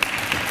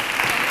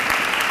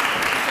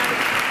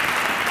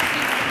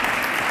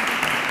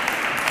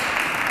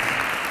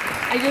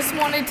 I just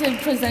wanted to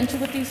present you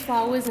with these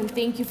flowers and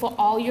thank you for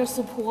all your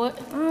support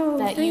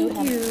that you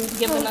have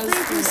given us.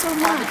 Thank you so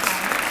much.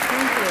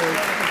 Thank you.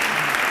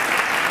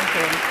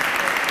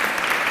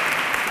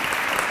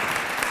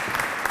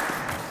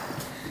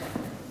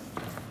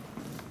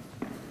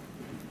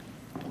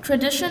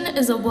 Tradition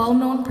is a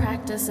well-known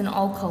practice in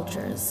all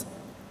cultures.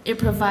 It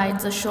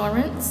provides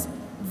assurance,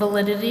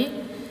 validity,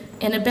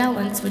 and a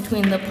balance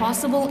between the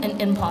possible and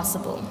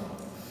impossible.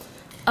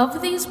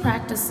 Of these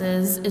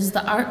practices is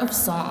the art of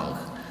song.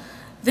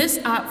 This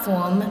art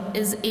form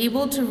is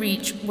able to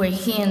reach where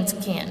hands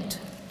can't.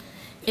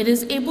 It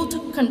is able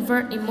to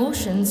convert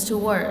emotions to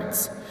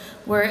words,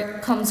 where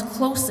it comes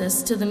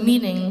closest to the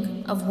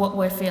meaning of what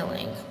we're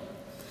feeling.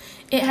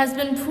 It has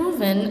been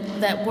proven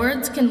that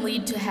words can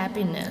lead to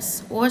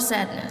happiness or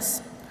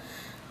sadness.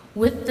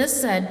 With this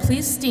said,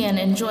 please stand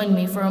and join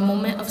me for a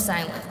moment of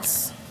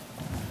silence.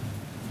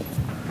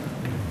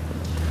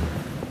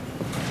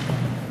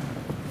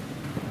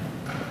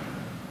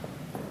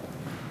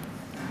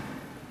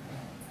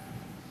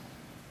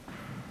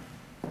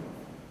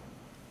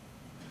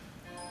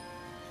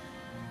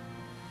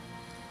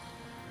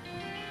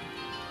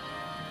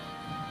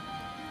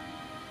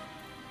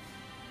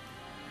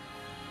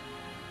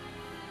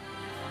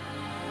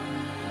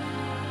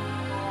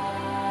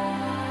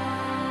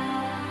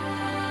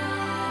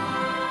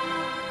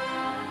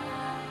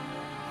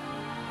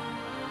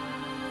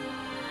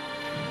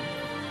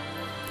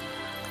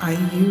 I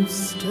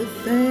used to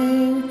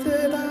think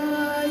that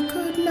I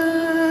could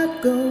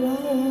not go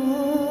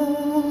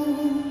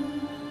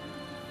on,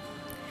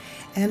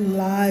 and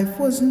life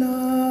was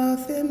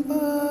nothing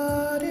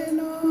but an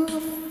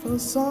awful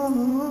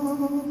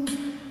song.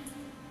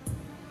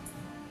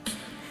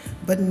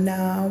 But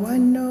now I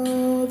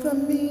know the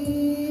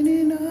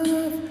meaning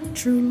of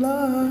true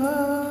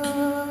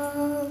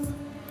love.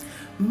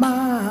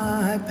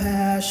 My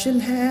passion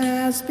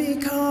has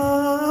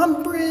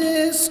become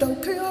Bristol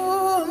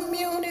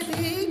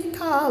Community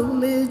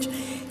College.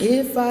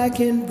 If I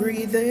can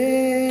breathe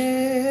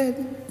it,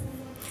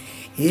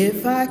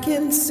 if I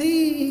can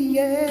see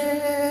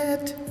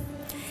it,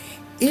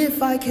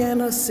 if I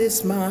can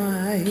assist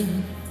my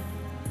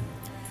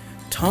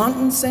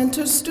Taunton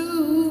Center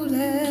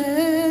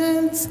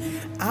students,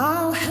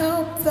 I'll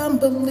help them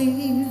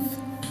believe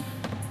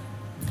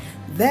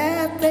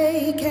that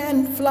they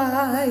can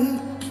fly,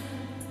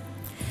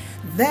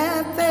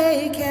 that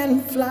they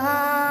can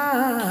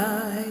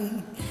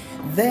fly,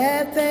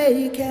 that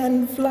they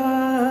can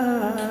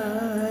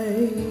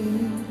fly.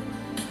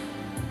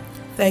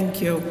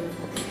 Thank you.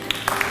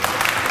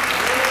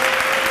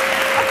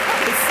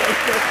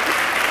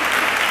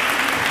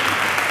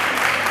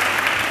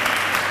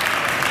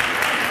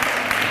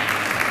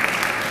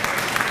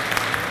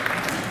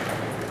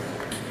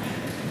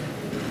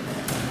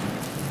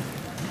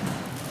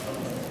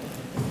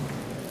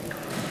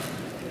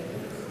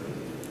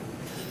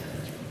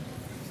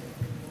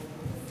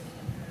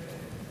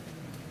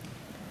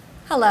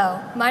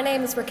 Hello, my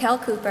name is Raquel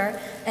Cooper,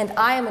 and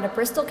I am a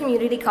Bristol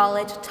Community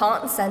College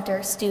Taunton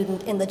Center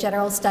student in the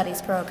General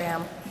Studies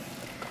program.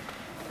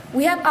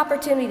 We have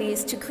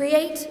opportunities to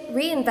create,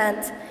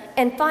 reinvent,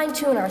 and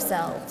fine-tune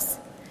ourselves.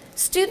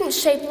 Students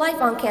shape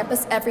life on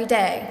campus every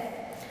day.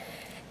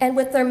 And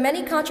with their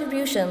many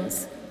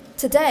contributions,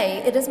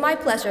 today it is my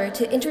pleasure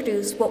to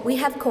introduce what we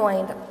have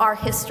coined our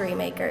history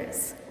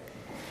makers.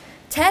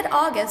 Ted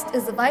August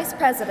is the Vice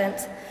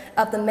President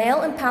of the Male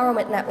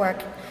Empowerment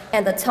Network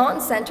and the Taunton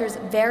Center's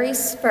very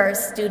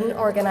first student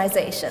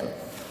organization.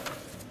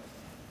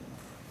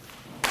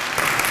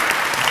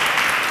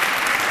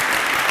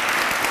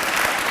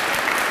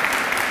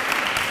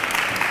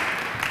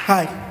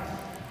 Hi,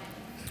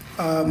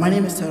 my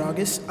name is Ted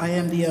August. I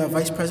am the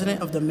Vice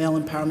President of the Male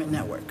Empowerment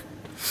Network.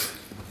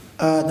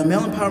 The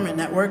Male Empowerment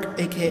Network,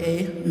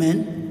 aka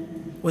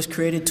MEN, was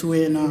created to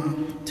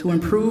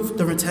improve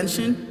the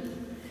retention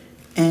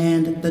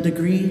and the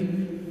degree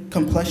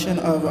completion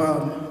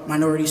of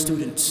minority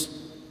students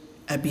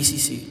at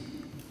BCC.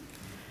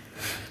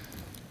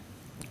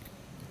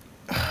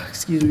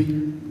 Excuse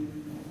me.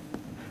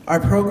 Our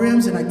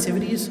programs and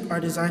activities are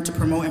designed to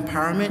promote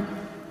empowerment,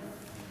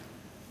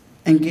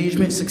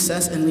 engagement,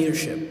 success, and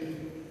leadership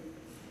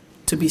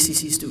to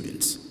BCC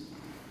students.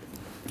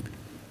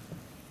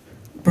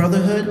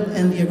 Brotherhood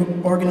and the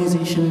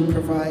organization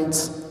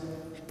provides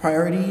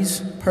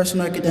priorities,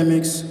 personal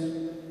academics,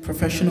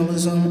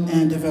 professionalism,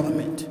 and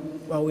development,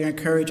 while we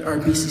encourage our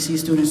BCC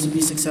students to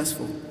be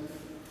successful,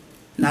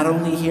 not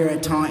only here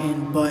at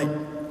Taunton, but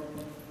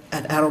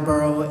at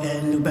Attleboro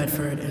and New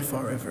Bedford and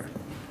Fall River.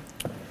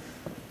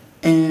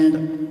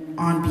 And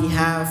on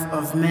behalf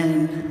of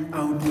men,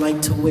 I would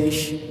like to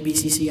wish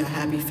BCC a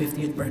happy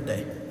 50th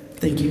birthday.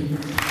 Thank you.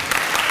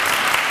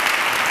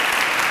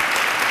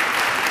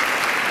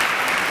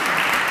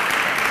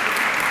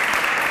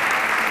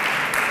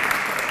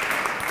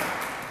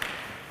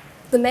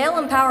 The Male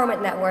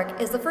Empowerment Network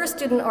is the first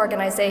student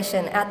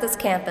organization at this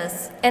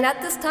campus, and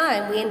at this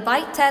time we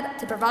invite Ted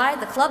to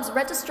provide the club's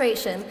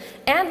registration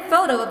and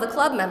photo of the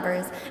club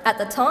members at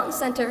the Taunton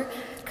Center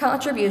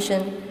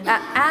contribution,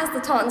 as the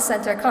Taunton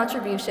Center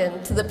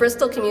contribution to the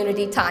Bristol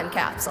Community Time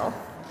Capsule.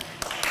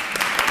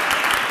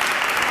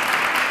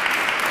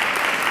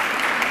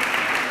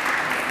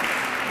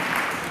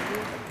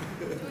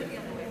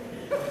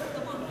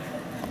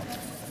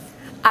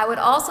 I would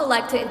also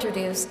like to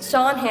introduce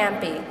Sean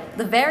Hampy,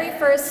 the very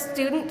first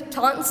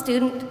Taunton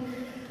student,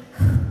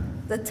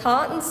 the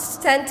Taunton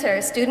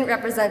Center student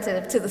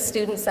representative to the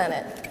Student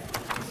Senate.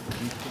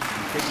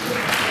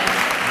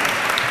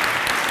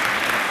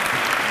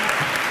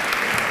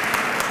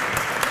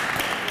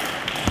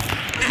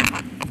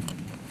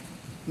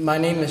 My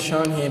name is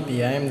Sean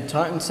Hampy. I am the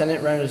Taunton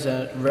Senate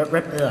representative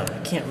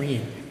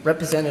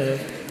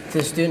to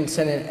the Student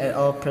Senate at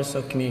all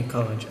Bristol Community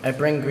College. I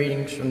bring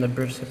greetings from the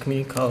Bristol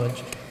Community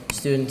College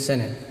Student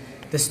Senate.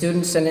 The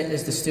Student Senate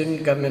is the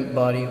student government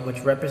body which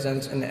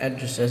represents and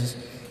addresses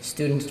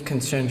students'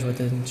 concerns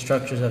within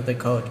structures of the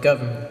college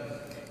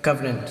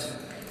governance.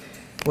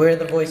 We're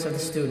the voice of the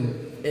student.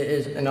 It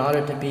is an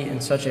honor to be in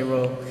such a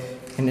role,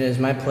 and it is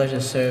my pleasure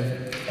to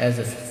serve as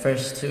the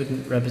first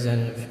student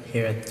representative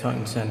here at the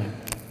Taunton Center.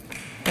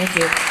 Thank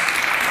you.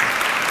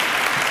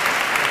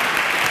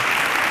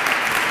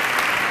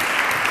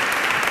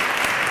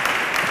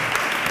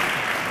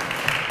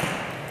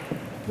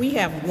 We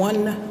have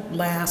one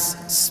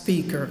last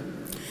speaker.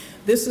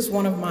 This is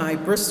one of my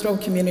Bristol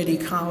Community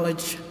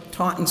College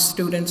Taunton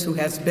students who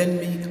has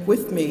been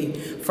with me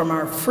from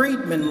our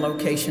Freedman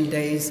location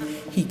days.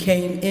 He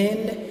came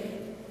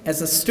in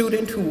as a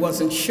student who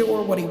wasn't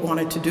sure what he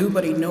wanted to do,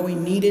 but he knew he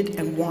needed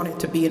and wanted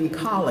to be in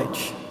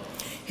college.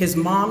 His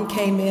mom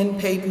came in,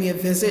 paid me a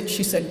visit.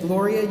 She said,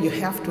 "Gloria, you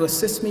have to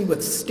assist me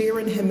with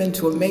steering him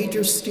into a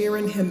major,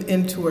 steering him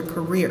into a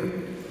career."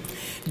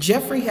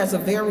 Jeffrey has a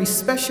very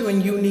special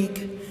and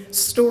unique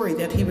story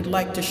that he would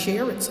like to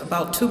share. It's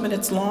about 2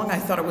 minutes long. I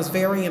thought it was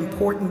very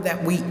important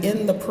that we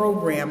end the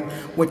program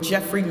with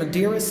Jeffrey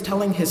Medeiros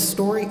telling his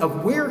story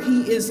of where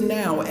he is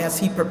now as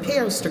he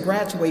prepares to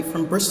graduate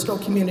from Bristol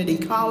Community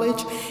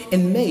College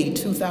in May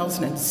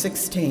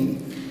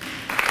 2016.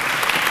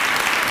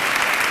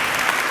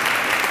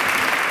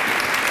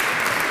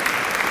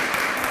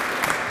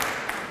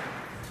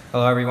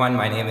 Hello everyone,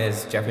 my name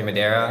is Jeffrey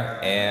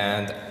Medeiros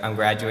and I'm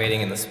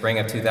graduating in the spring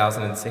of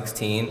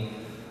 2016.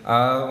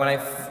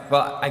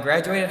 I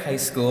graduated high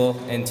school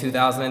in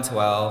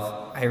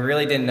 2012. I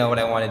really didn't know what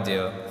I wanted to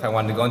do, if I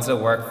wanted to go into the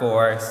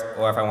workforce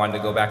or if I wanted to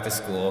go back to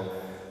school.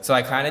 So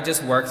I kind of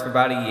just worked for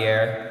about a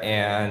year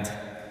and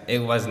it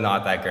was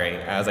not that great.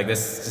 I was like,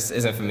 this just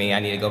isn't for me,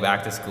 I need to go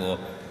back to school.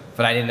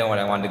 But I didn't know what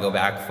I wanted to go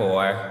back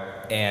for.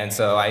 And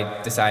so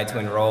I decided to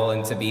enroll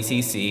into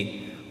BCC,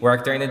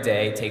 work during the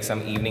day, take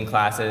some evening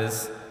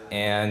classes,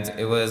 and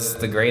it was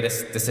the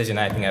greatest decision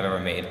I think I've ever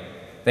made.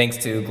 Thanks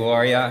to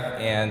Gloria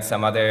and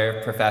some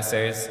other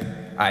professors,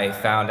 I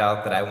found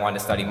out that I wanted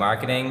to study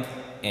marketing,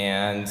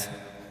 and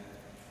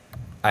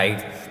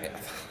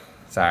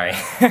sorry,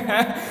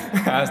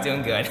 I was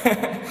doing good.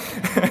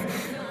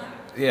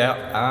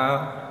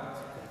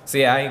 So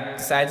I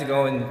decided to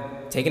go and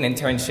take an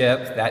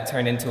internship that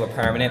turned into a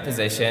permanent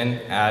position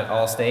at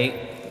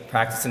Allstate,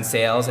 practicing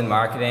sales and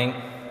marketing.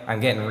 I'm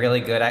getting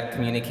really good at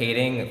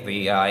communicating.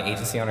 The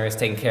agency owner is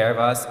taking care of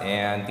us,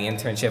 and the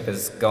internship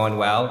is going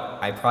well.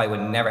 I probably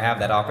would never have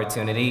that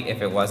opportunity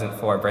if it wasn't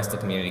for Bristol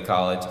Community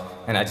College,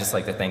 and I'd just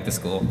like to thank the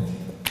school.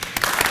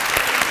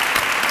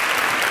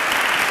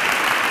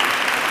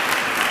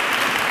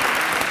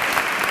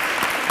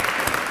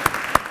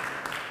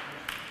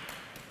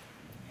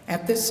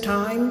 At this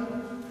time,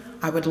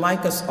 I would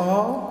like us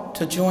all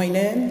to join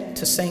in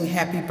to sing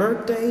happy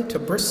birthday to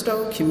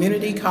Bristol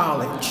Community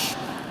College.